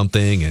build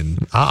something. And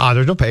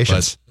there's no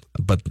patience.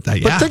 But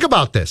think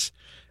about this: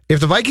 if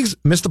the Vikings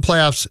miss the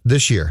playoffs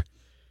this year,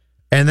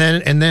 and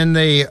then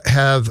they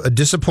have a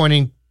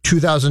disappointing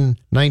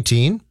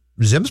 2019,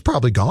 Zim's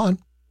probably gone,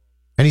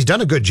 and he's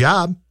done a good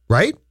job,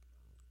 right?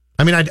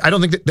 I mean, I don't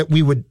think that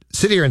we would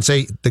sit here and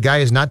say the guy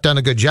has not done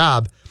a good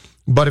job,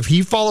 but if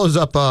he follows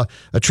up a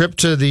trip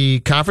to the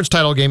conference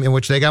title game in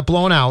which they got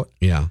blown out,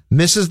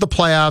 misses the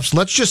playoffs,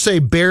 let's just say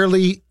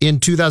barely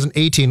in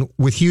 2018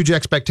 with huge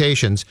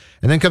expectations,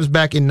 and then comes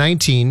back in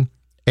 19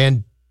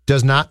 and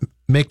does not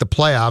make the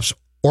playoffs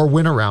or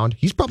win a round,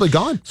 he's probably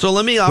gone. So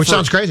let me offer, which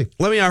sounds crazy.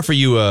 Let me offer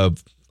you an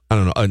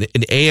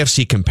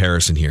AFC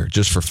comparison here,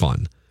 just for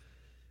fun.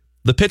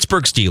 The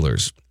Pittsburgh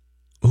Steelers,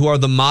 who are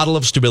the model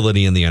of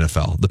stability in the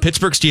NFL. The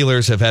Pittsburgh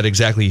Steelers have had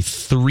exactly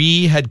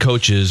 3 head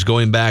coaches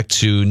going back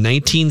to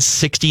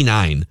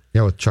 1969.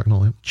 Yeah, with Chuck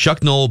Noll.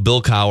 Chuck Noll,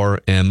 Bill Cowher,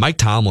 and Mike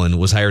Tomlin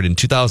was hired in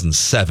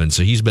 2007,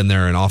 so he's been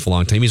there an awful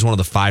long time. He's one of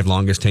the 5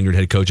 longest tenured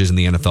head coaches in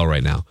the NFL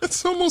right now.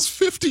 That's almost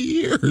 50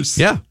 years.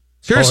 Yeah.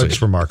 Seriously.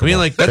 It's remarkable. I mean,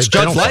 like, that's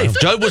Judd's life.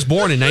 Judd was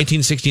born in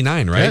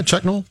 1969, right? Yeah,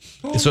 Chuck Noll.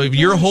 So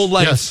your whole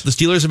life, the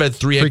Steelers have had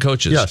 3 head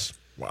coaches. Yes.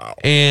 Wow.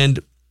 And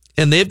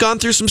they've gone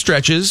through some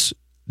stretches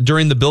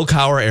during the Bill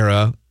Cowher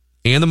era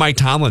and the Mike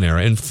Tomlin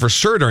era, and for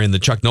sure during the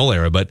Chuck Noll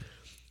era. But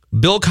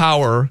Bill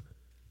Cowher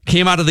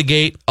came out of the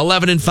gate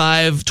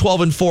 11-5,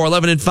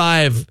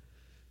 12-4,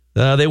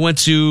 11-5. They went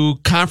to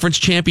conference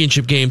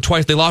championship game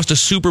twice. They lost a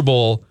Super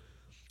Bowl.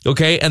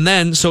 Okay, and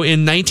then so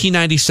in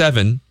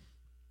 1997,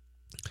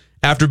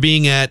 after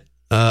being at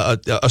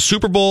a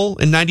Super Bowl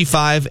in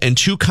 95 and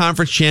 2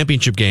 conference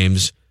championship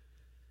games,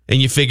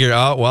 and you figure,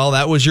 oh well,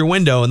 that was your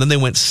window, and then they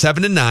went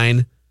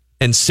 7-9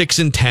 and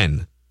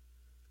 6-10.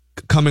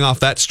 Coming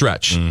off that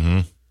stretch. Mm-hmm.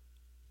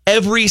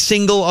 Every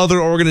single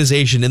other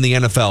organization in the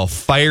NFL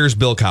fires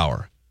Bill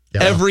Cowher.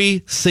 Yeah.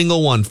 Every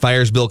single one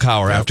fires Bill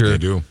Cowher after they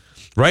do.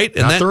 Right?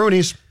 And the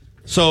Roonies.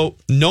 So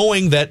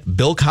knowing that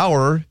Bill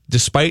Cowher,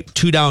 despite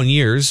 2 down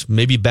years,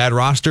 maybe bad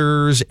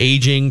rosters,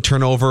 aging,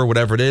 turnover,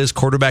 whatever it is,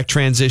 quarterback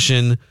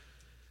transition,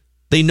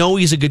 they know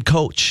he's a good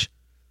coach.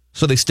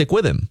 So they stick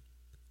with him.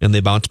 And they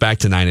bounced back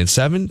to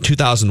 9-7.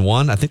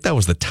 2001, I think that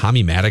was the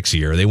Tommy Maddox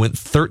year. They went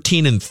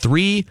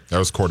 13-3. That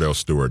was Cordell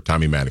Stewart.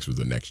 Tommy Maddox was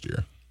the next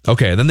year.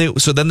 Okay, then they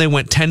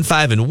went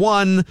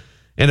 10-5-1,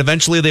 And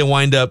eventually they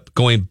wind up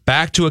going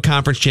back to a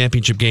conference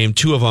championship game,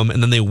 2 of them,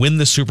 and then they win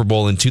the Super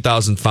Bowl in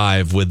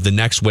 2005 with the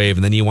next wave,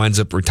 and then he winds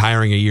up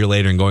retiring a year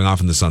later and going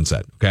off in the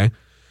sunset, okay?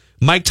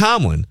 Mike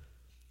Tomlin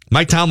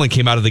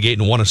came out of the gate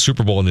and won a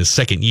Super Bowl in his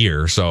second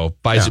year, so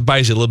buys you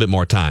a little bit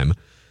more time.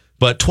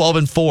 But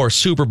 12-4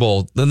 Super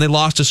Bowl, then they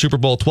lost a Super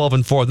Bowl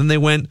 12-4, then they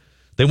went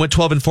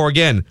 12-4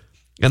 again.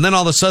 And then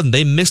all of a sudden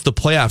they missed the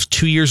playoffs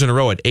 2 years in a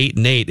row at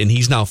 8-8, and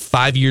he's now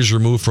 5 years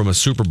removed from a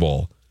Super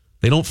Bowl.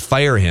 They don't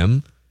fire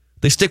him.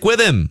 They stick with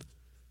him.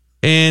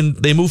 And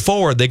they move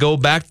forward. They go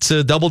back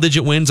to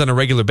double-digit wins on a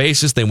regular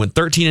basis. They went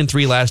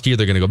 13-3 last year.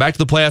 They're going to go back to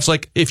the playoffs.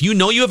 Like, if you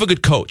know you have a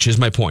good coach, is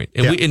my point.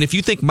 And, and if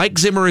you think Mike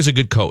Zimmer is a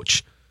good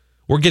coach,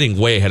 we're getting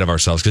way ahead of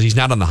ourselves because he's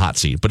not on the hot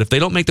seat. But if they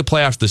don't make the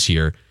playoffs this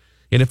year,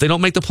 and if they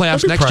don't make the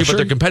playoffs next year, but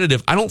they're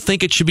competitive, I don't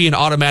think it should be an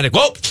automatic,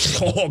 got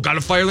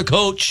to fire the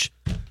coach.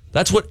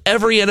 That's what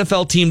every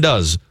NFL team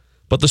does.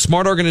 But the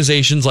smart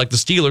organizations like the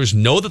Steelers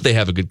know that they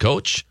have a good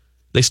coach.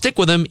 They stick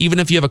with him even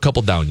if you have a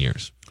couple down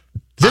years.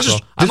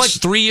 I'm like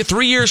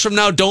 3 years from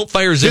now, don't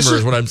fire Zimmer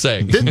is what I'm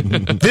saying.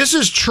 This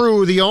is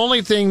true. The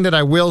only thing that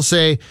I will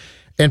say,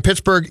 and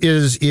Pittsburgh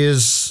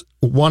is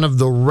one of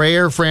the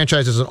rare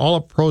franchises in all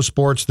of pro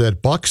sports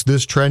that bucks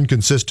this trend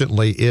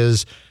consistently,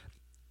 is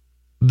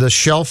the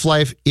shelf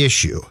life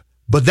issue.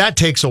 But that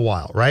takes a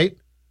while, right?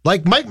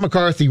 Like Mike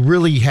McCarthy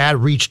really had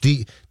reached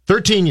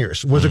 13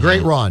 years, was a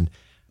great run.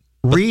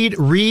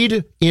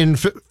 Reed in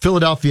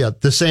Philadelphia,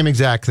 the same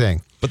exact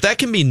thing. But that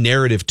can be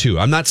narrative too.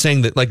 I'm not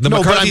saying that the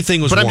McCarthy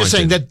thing was warranted. But I'm just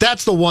saying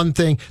that's the one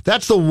thing.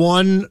 That's the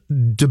one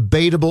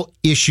debatable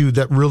issue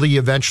that really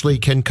eventually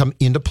can come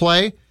into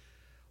play.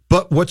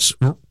 But what's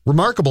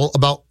remarkable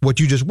about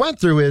what you just went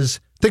through is,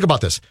 think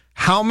about this.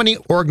 How many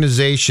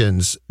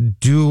organizations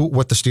do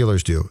what the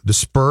Steelers do? The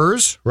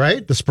Spurs,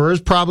 right? The Spurs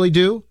probably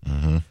do.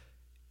 Mm-hmm.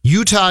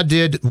 Utah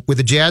did with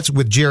the Jets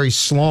with Jerry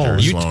Sloan.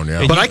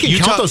 But I can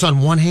count those on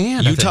one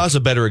hand. Utah's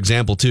a better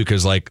example too,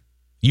 because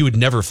you would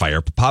never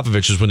fire.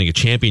 Popovich was winning a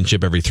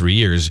championship every 3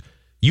 years.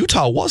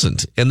 Utah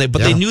wasn't,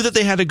 they knew that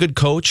they had a good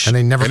coach, and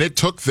it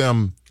took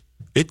them.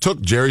 It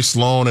took Jerry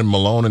Sloan and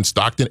Malone and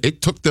Stockton.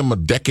 It took them a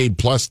decade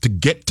plus to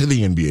get to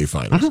the NBA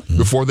Finals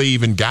before they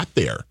even got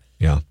there.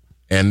 Yeah,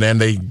 and then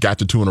they got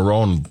to 2 in a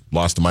row and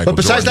lost to Michael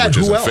Jordan, which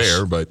isn't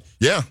fair. But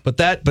yeah, but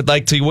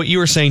like to what you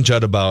were saying,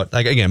 Judd, about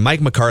again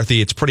Mike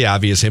McCarthy. It's pretty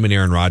obvious him and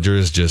Aaron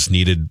Rodgers just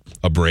needed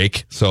a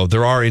break. So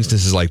there are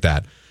instances like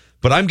that.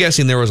 But I'm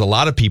guessing there was a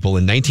lot of people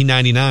in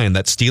 1999,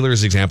 that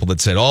Steelers example,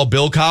 that said,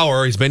 Bill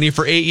Cowher, he's been here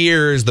for 8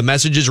 years. The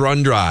message is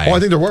run dry. Oh, I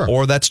think there were.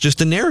 Or that's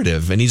just a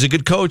narrative, and he's a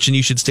good coach, and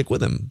you should stick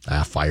with him.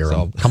 Fire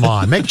him. Come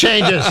on, make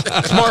changes.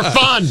 It's more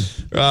fun.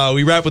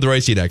 We wrap with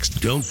Ricey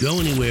next. Don't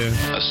go anywhere.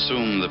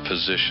 Assume the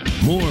position.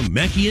 More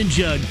Mackey and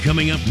Judd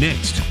coming up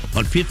next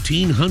on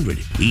 1500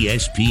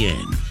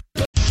 ESPN.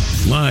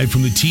 Live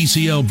from the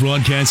TCL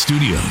broadcast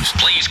studios.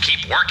 Please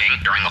keep working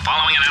during the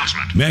following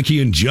announcement. Mackey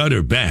and Judd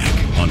are back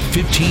on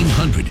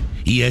 1500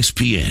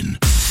 ESPN.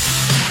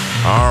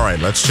 All right,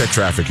 let's check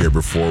traffic here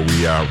before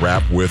we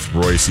wrap with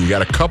Royce. You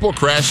got a couple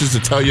crashes to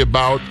tell you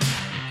about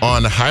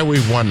on Highway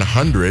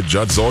 100.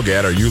 Judd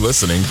Zolgad, are you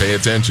listening? Pay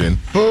attention.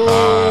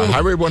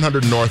 Highway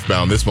 100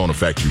 northbound. This won't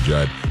affect you,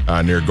 Judd.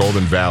 Near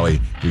Golden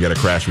Valley, we got a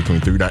crash between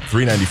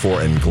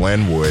 394 and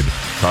Glenwood,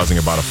 causing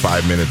about a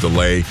 5-minute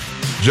delay.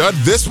 Judd,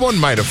 this one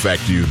might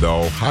affect you,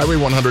 though. Highway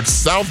 100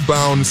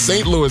 southbound,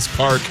 St. Louis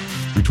Park,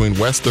 between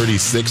West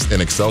 36th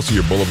and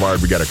Excelsior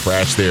Boulevard. We got a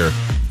crash there,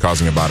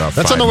 causing about a 5-minute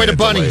delay. That's on the way to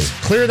Bunnies.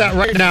 Clear that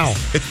right now.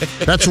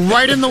 That's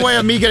right in the way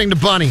of me getting to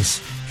Bunnies.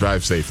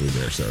 Drive safely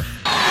there, sir.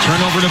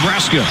 Turnover,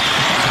 Nebraska.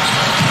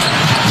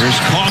 There's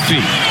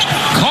Coffey.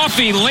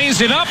 Coffey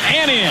lays it up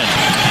and in.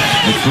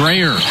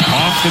 McGrayer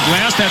off the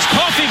glass. That's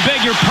Coffey.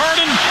 Beg your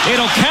pardon.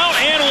 It'll count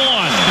and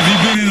one. Have you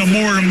been in a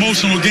more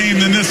emotional game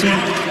than this one?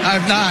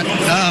 I've not.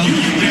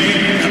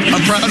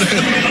 I'm proud of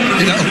him.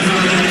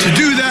 To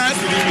do that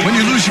when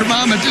you lose your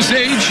mom at this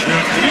age,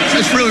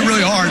 it's really,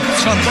 really hard.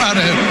 So I'm proud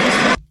of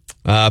him.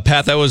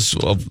 Pat, that was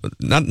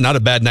not a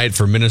bad night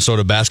for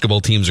Minnesota basketball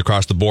teams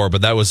across the board,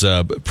 but that was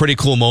a pretty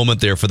cool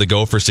moment there for the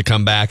Gophers to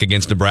come back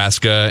against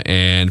Nebraska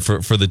and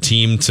for the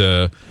team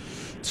to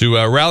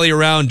rally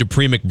around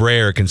Dupree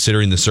McBrayer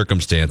considering the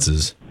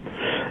circumstances.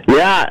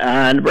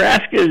 Yeah,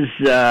 Nebraska's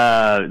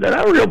they're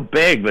not real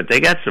big, but they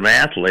got some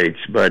athletes.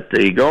 But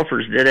the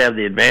Gophers did have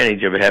the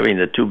advantage of having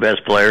the 2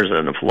 best players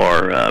on the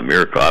floor.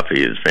 Amir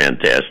Coffey is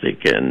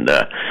fantastic, and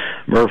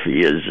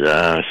Murphy is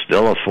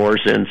still a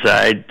force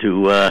inside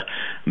to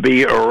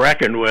be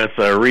reckoned with,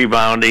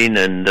 rebounding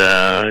and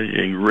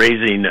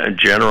raising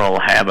general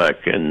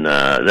havoc. And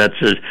that's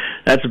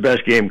the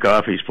best game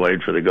Coffey's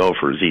played for the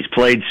Gophers. He's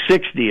played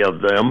 60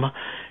 of them,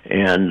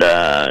 and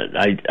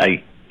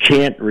I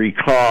can't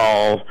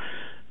recall.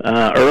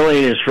 Early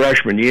in his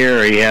freshman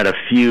year, he had a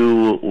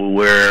few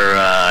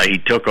where he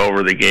took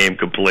over the game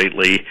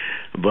completely,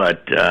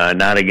 but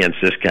not against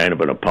this kind of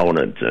an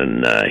opponent.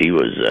 And he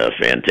was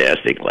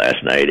fantastic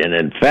last night. And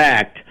in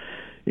fact,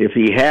 if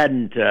he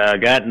hadn't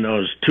gotten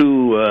those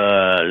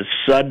 2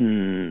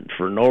 sudden,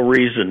 for no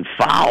reason,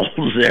 fouls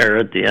there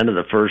at the end of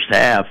the first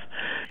half,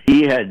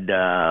 he had,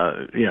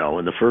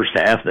 in the first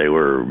half, they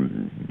were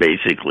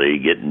basically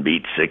getting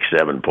beat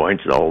 6-7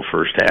 points the whole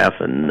first half,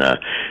 and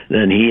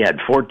then he had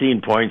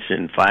 14 points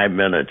in 5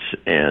 minutes,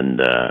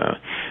 and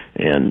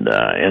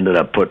ended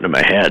up putting them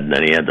ahead, and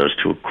then he had those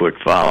 2 quick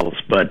fouls.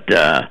 But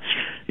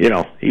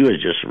he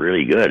was just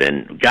really good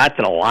and got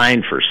to the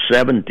line for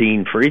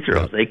 17 free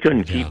throws. They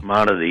couldn't keep him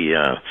out of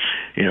the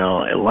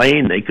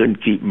lane. They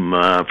couldn't keep him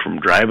from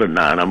driving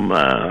on him,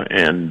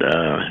 and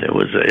it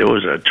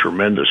was a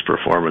tremendous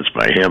performance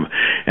by him.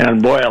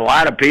 And boy, a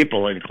lot of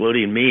people,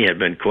 including me, have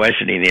been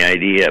questioning the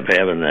idea of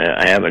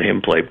having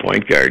him play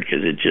point guard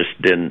because it just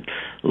didn't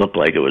look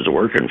like it was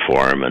working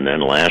for him. And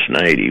then last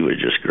night he was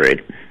just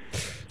great.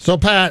 So,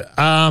 Pat,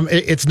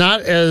 it's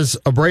not as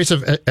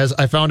abrasive as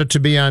I found it to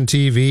be on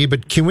TV,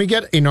 but can we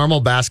get a normal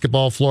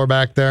basketball floor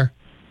back there?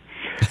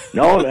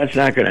 No, that's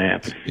not going to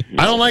happen.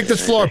 I don't like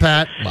this floor,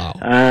 Pat. Wow.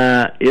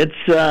 It's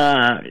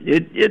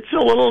a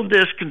little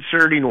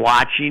disconcerting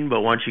watching,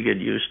 but once you get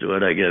used to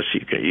it, I guess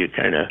you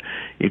kind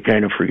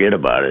of forget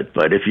about it.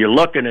 But if you're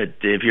looking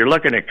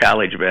at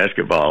college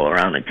basketball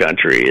around the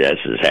country,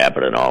 that's just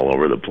happening all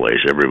over the place.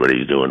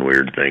 Everybody's doing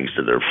weird things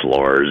to their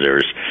floors.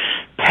 There's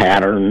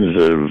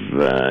patterns of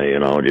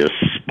just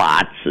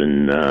spots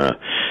and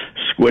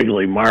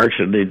squiggly marks,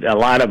 and a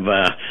lot of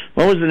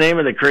what was the name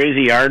of the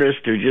crazy artist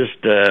who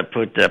just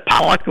put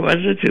Pollock, was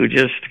it, who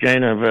just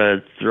kind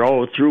of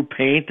threw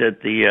paint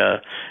at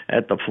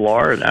the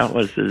floor?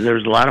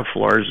 There's a lot of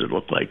floors that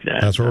look like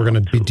that. That's what we're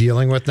going to be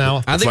dealing with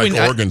now. It's like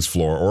Oregon's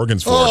floor.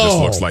 Oregon's floor just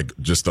looks like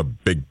just a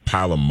big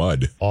pile of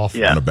mud on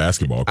a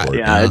basketball court.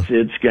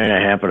 It's kind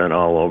of happening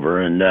all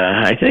over, and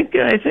I think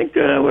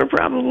we're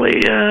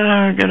probably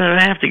going to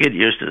have to get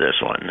used to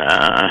this one.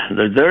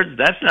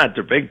 That's not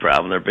their big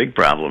problem. Their big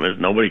problem is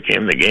nobody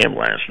came to the game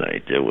last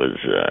night. It was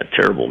a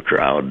terrible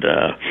crowd.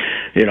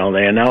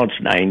 They announced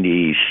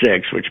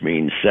 96, which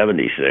means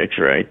 76,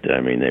 right?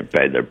 I mean,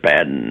 they're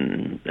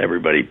padding.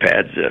 Everybody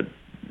pads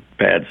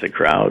the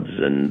crowds,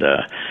 and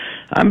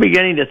I'm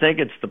beginning to think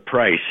it's the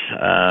price.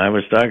 I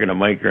was talking to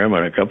Mike Grimm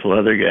and a couple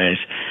other guys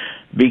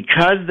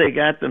because they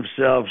got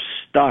themselves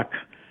stuck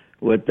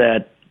with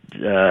that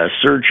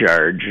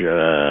surcharge,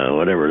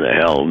 whatever the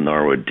hell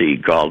Norwood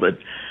Teague called it.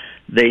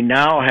 They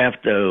now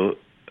have to.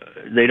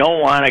 They don't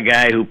want a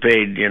guy who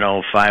paid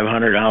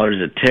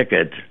 $500 a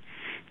ticket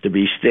to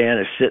be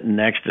sitting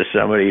next to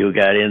somebody who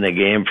got in the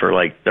game for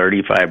like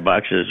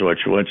 $35 is what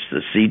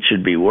the seat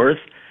should be worth.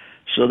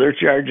 So they're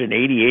charging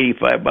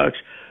 $85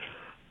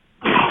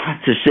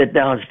 to sit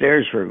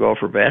downstairs for a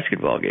Gopher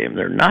basketball game.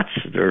 They're nuts.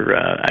 They're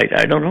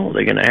I don't know.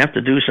 They're going to have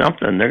to do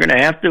something. They're going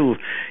to have to.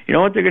 You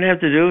know what they're going to have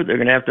to do? They're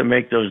going to have to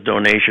make those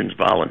donations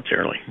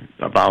voluntary.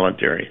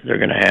 They're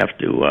going to have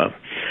to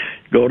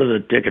go to the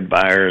ticket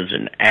buyers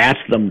and ask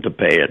them to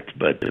pay it.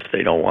 But if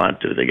they don't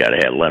want to, they got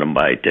to let them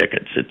buy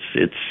tickets.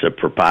 It's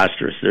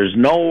preposterous. There's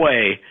no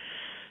way,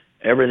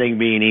 everything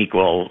being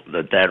equal,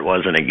 that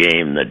wasn't a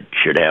game that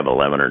should have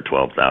 11 or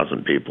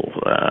 12,000 people.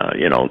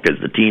 Because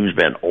the team's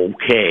been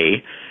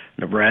okay.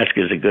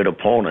 Nebraska's a good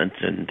opponent,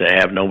 and to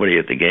have nobody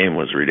at the game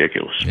was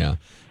ridiculous. Yeah.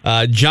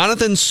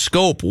 Jonathan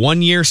Scope,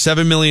 1 year,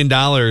 $7 million,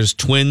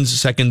 Twins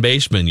second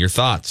baseman. Your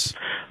thoughts?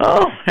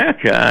 Oh,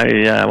 heck,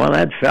 well,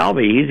 that's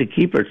Falvey. He's a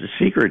keeper. It's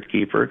a secret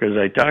keeper because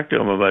I talked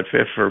to him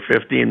for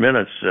 15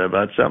 minutes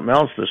about something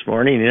else this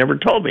morning. He never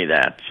told me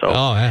that. So,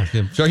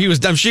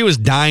 so she was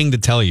dying to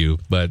tell you,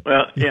 but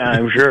well, yeah,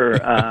 I'm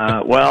sure.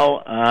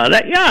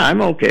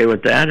 I'm okay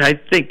with that. I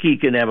think he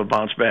can have a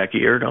bounce back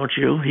year, don't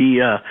you?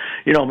 He,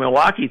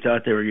 Milwaukee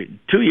thought they were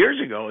 2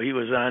 years ago. He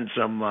was on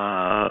some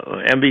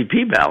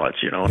MVP ballots,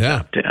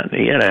 top 10.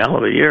 He had a hell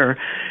of a year.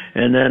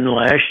 And then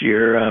last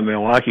year,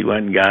 Milwaukee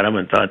went and got him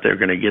and thought they were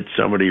going to get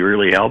somebody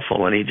really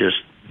helpful, and he just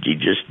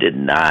did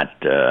not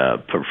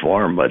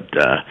perform. But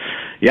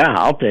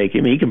I'll take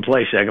him. He can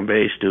play second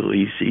base too.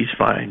 He's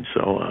fine.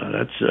 So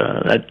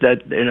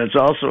that, and it's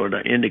also an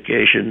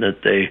indication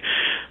that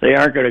they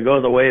aren't going to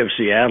go the way of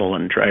Seattle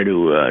and try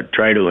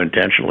to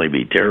intentionally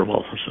be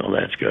terrible. So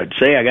that's good.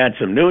 Say, I got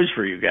some news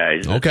for you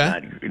guys.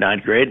 Okay,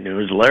 not great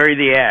news. Larry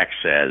the Axe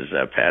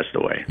has passed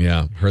away.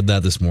 Yeah, heard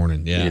that this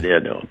morning. Yeah, you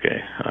did.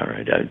 Okay, all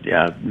right.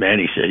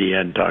 Manny said he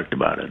hadn't talked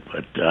about it,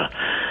 but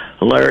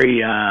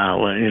Larry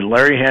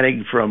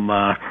Hennig from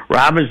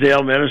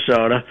Robbinsdale,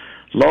 Minnesota,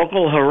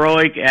 local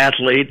heroic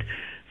athlete,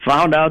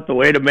 found out the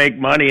way to make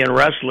money in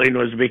wrestling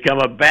was to become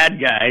a bad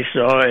guy.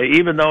 So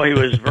even though he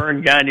was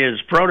Vern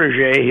Gagne's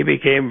protege, he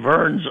became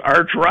Vern's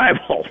arch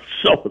rival.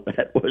 So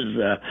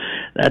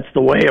that's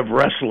the way of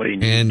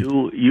wrestling. And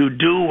you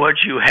do what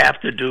you have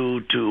to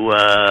do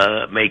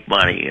to make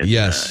money. And,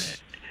 yes.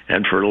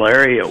 And for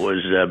Larry, it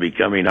was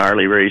becoming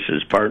Harley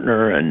Race's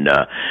partner and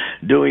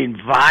doing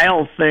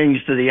vile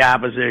things to the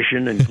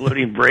opposition,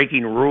 including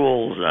breaking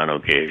rules on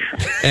occasion.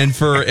 And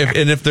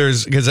if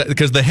there's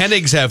because the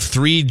Hennigs have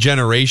 3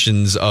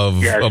 generations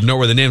of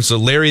noteworthy names. So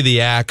Larry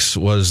the Axe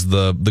was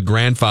the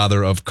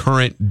grandfather of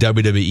current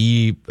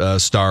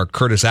WWE star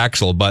Curtis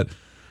Axel, but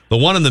the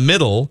one in the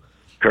middle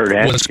Kurt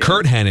Hennig. Was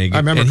Kurt Hennig. I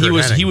remember and Kurt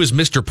Hennig. He was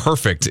Mr.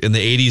 Perfect in the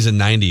 80s and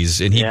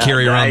 90s, and he'd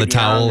carry around the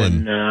towel.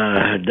 And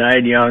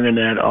died young, and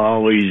that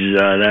always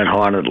that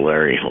haunted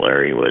Larry.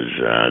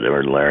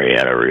 Larry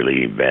had a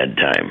really bad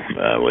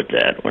time with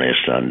that when his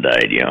son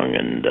died young.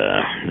 And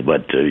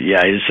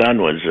his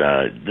son was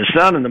the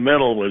son in the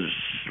middle was.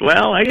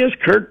 Well, I guess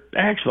Kurt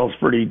Axel's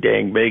pretty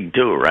dang big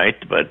too, right?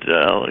 But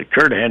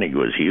Kurt Hennig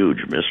was huge,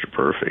 Mr.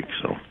 Perfect.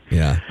 So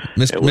yeah,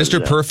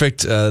 Mr.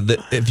 Perfect.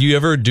 If you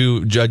ever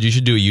do, Judd, you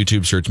should do a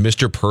YouTube search.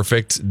 Mr.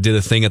 Perfect did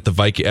a thing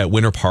at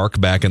Winter Park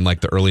back in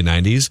like the early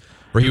 '90s,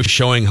 where he was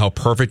showing how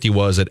perfect he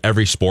was at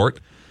every sport.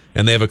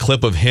 And they have a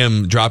clip of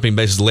him dropping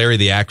bases, Larry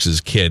the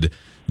Axe's kid,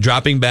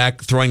 dropping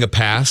back, throwing a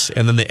pass,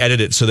 and then they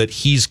edit it so that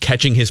he's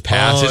catching his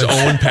pass, his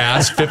own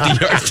pass, 50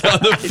 yards down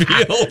the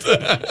field.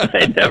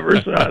 I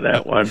never saw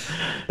that one.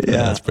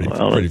 Yeah, that's pretty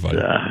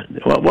funny.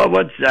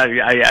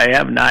 I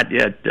have not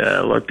yet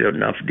looked at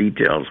enough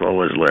details. What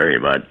was Larry,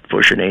 about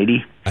pushing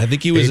 80? I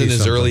think he was in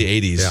his early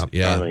 80s.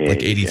 Yeah,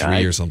 like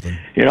 83 or something.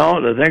 You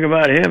know, the thing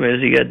about him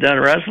is he got done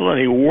wrestling,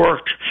 he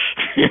worked.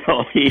 You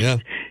know,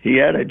 he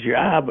had a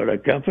job at a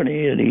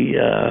company, and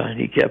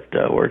he kept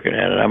working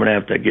at it. I'm going to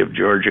have to give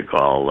George a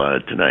call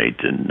tonight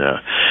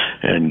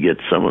and get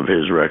some of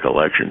his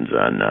recollections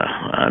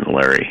on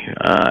Larry.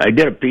 I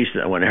did a piece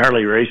when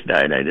Harley Race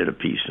died. I did a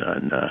piece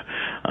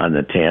on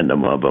the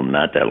tandem of them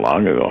not that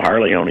long ago.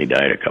 Harley only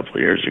died a couple of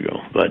years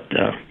ago, but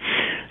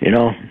you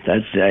know,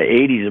 that's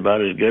 80's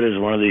about as good as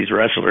one of these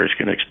wrestlers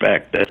can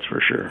expect. That's for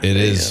sure. It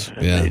is.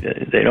 Yeah.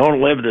 They don't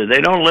live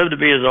to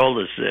be as old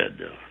as Sid,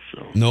 though.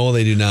 So. No,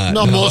 they do not.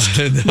 No, most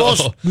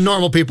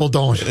normal people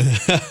don't.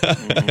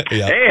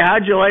 Hey,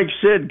 how'd you like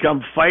Sid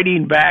come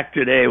fighting back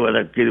today with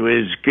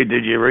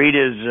did you read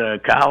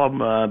his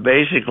column?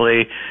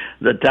 Basically,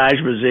 the Taj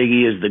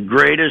Mazzigi is the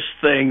greatest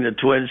thing the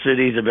Twin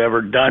Cities have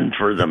ever done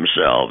for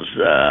themselves.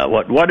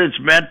 What it's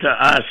meant to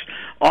us,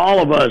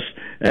 all of us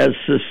as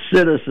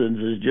citizens,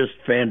 is just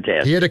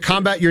fantastic. He had to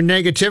combat your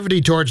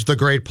negativity towards the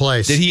great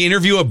place. Did he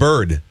interview a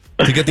bird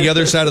to get the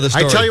other side of the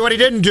story? I tell you what he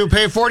didn't do,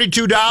 pay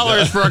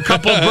 $42 for a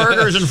couple of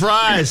burgers and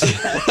fries.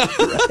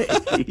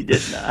 Right. He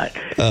did not.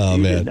 Oh,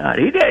 man. Did not.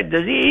 He did.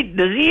 Does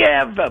he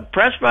have a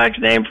press box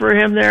name for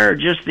him there, or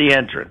just the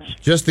entrance?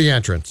 Just the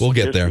entrance. We'll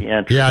get there.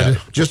 The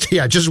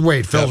just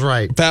wait. Phil's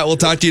right. Pat, we'll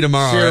talk to you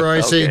tomorrow. See you,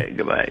 Royce. Okay,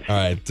 goodbye. All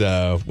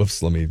right.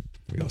 Whoops, let me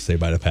say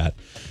bye to Pat.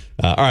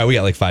 All right, we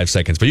got like 5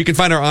 seconds, but you can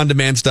find our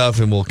on-demand stuff,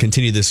 and we'll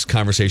continue this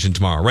conversation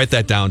tomorrow. Write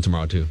that down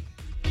tomorrow, too.